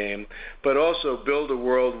skin in the game, but also build a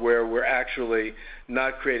world where we're actually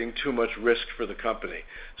not creating too much risk for the company.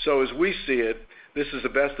 So as we see it, this is the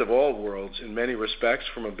best of all worlds in many respects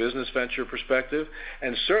from a business venture perspective,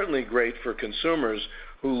 and certainly great for consumers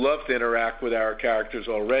who love to interact with our characters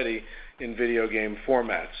already in video game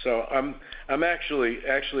formats. So I'm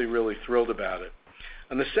actually really thrilled about it.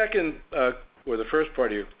 On the second, or the first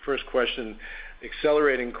part of your first question,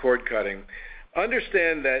 accelerating cord cutting,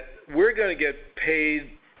 understand that we're going to get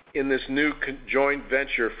paid in this new joint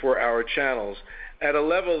venture for our channels at a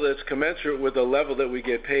level that's commensurate with the level that we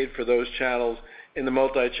get paid for those channels in the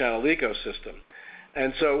multi-channel ecosystem.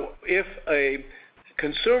 And so if a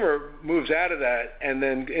consumer moves out of that and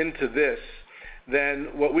then into this, then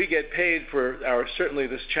what we get paid for certainly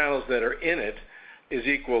the channels that are in it is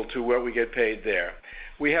equal to what we get paid there.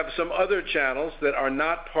 We have some other channels that are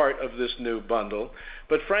not part of this new bundle,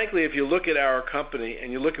 but frankly, if you look at our company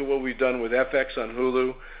and you look at what we've done with FX on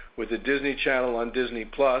Hulu, with the Disney Channel on Disney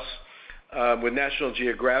Plus, with National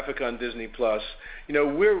Geographic on Disney Plus,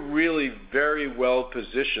 we're really very well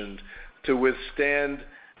positioned to withstand,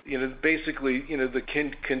 basically, the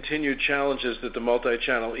continued challenges that the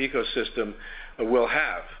multi-channel ecosystem will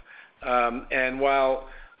have. And while,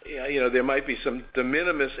 there might be some de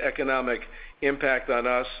minimis economic impact on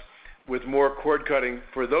us with more cord cutting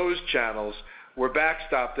for those channels, we're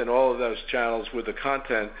backstopped in all of those channels with the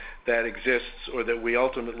content that exists or that we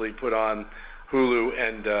ultimately put on Hulu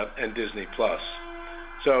and Disney Plus.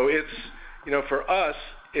 So it's, for us,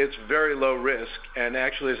 it's very low risk, and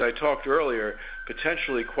actually, as I talked earlier,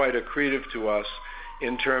 potentially quite accretive to us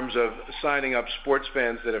in terms of signing up sports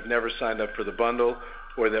fans that have never signed up for the bundle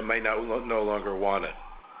or that may no longer want it.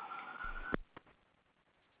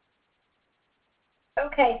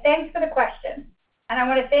 Okay, thanks for the question, and I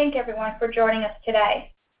want to thank everyone for joining us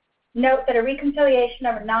today. Note that a reconciliation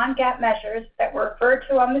of non-GAAP measures that were referred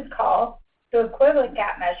to on this call to equivalent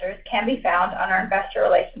GAAP measures can be found on our Investor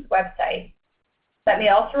Relations website. Let me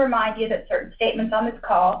also remind you that certain statements on this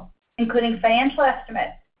call, including financial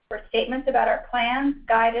estimates or statements about our plans,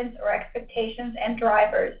 guidance, or expectations and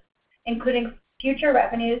drivers, including future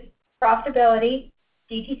revenues, profitability,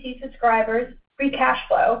 DTC subscribers, free cash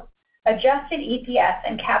flow, adjusted EPS,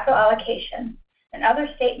 and capital allocation, and other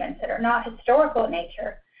statements that are not historical in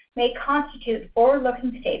nature, may constitute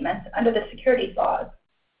forward-looking statements under the securities laws.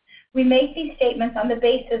 We make these statements on the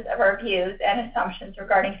basis of our views and assumptions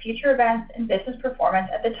regarding future events and business performance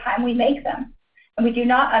at the time we make them, and we do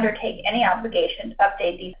not undertake any obligation to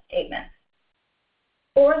update these statements.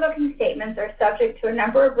 Forward-looking statements are subject to a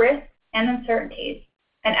number of risks and uncertainties,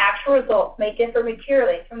 and actual results may differ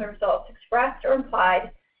materially from the results expressed or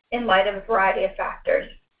implied in light of a variety of factors.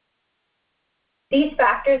 These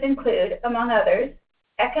factors include, among others,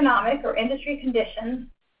 economic or industry conditions,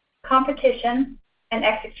 competition, and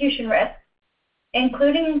execution risks,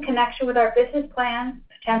 including in connection with our business plans,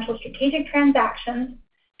 potential strategic transactions,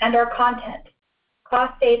 and our content,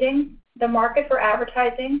 cost savings, the market for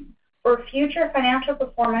advertising, or future financial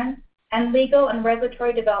performance, and legal and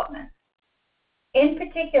regulatory developments. In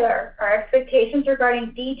particular, our expectations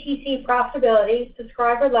regarding DTC profitability,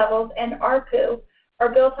 subscriber levels, and ARPU are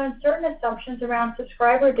built on certain assumptions around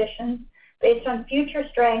subscriber additions based on future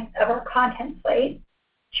strength of our content slate,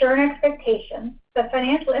 churn expectations, the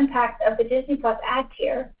financial impact of the Disney Plus ad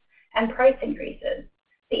tier, and price increases,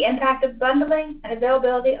 the impact of bundling and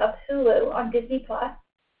availability of Hulu on Disney Plus,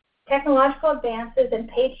 technological advances and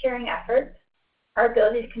paid sharing efforts, our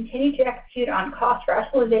ability to continue to execute on cost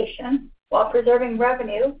rationalization while preserving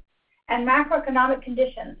revenue, and macroeconomic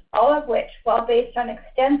conditions, all of which, while based on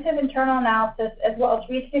extensive internal analysis as well as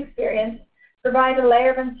recent experience, provide a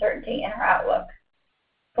layer of uncertainty in our outlook.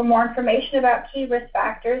 For more information about key risk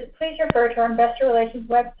factors, please refer to our Investor Relations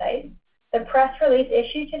website, the press release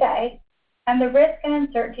issued today, and the risks and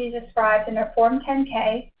uncertainties described in our Form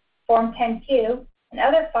 10-K, Form 10-Q, and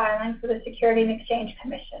other filings with the Securities and Exchange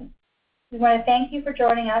Commission. We want to thank you for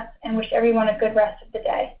joining us and wish everyone a good rest of the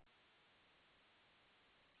day.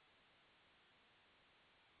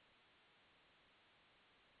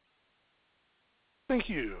 Thank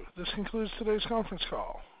you. This concludes today's conference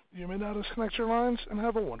call. You may now disconnect your lines and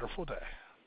have a wonderful day.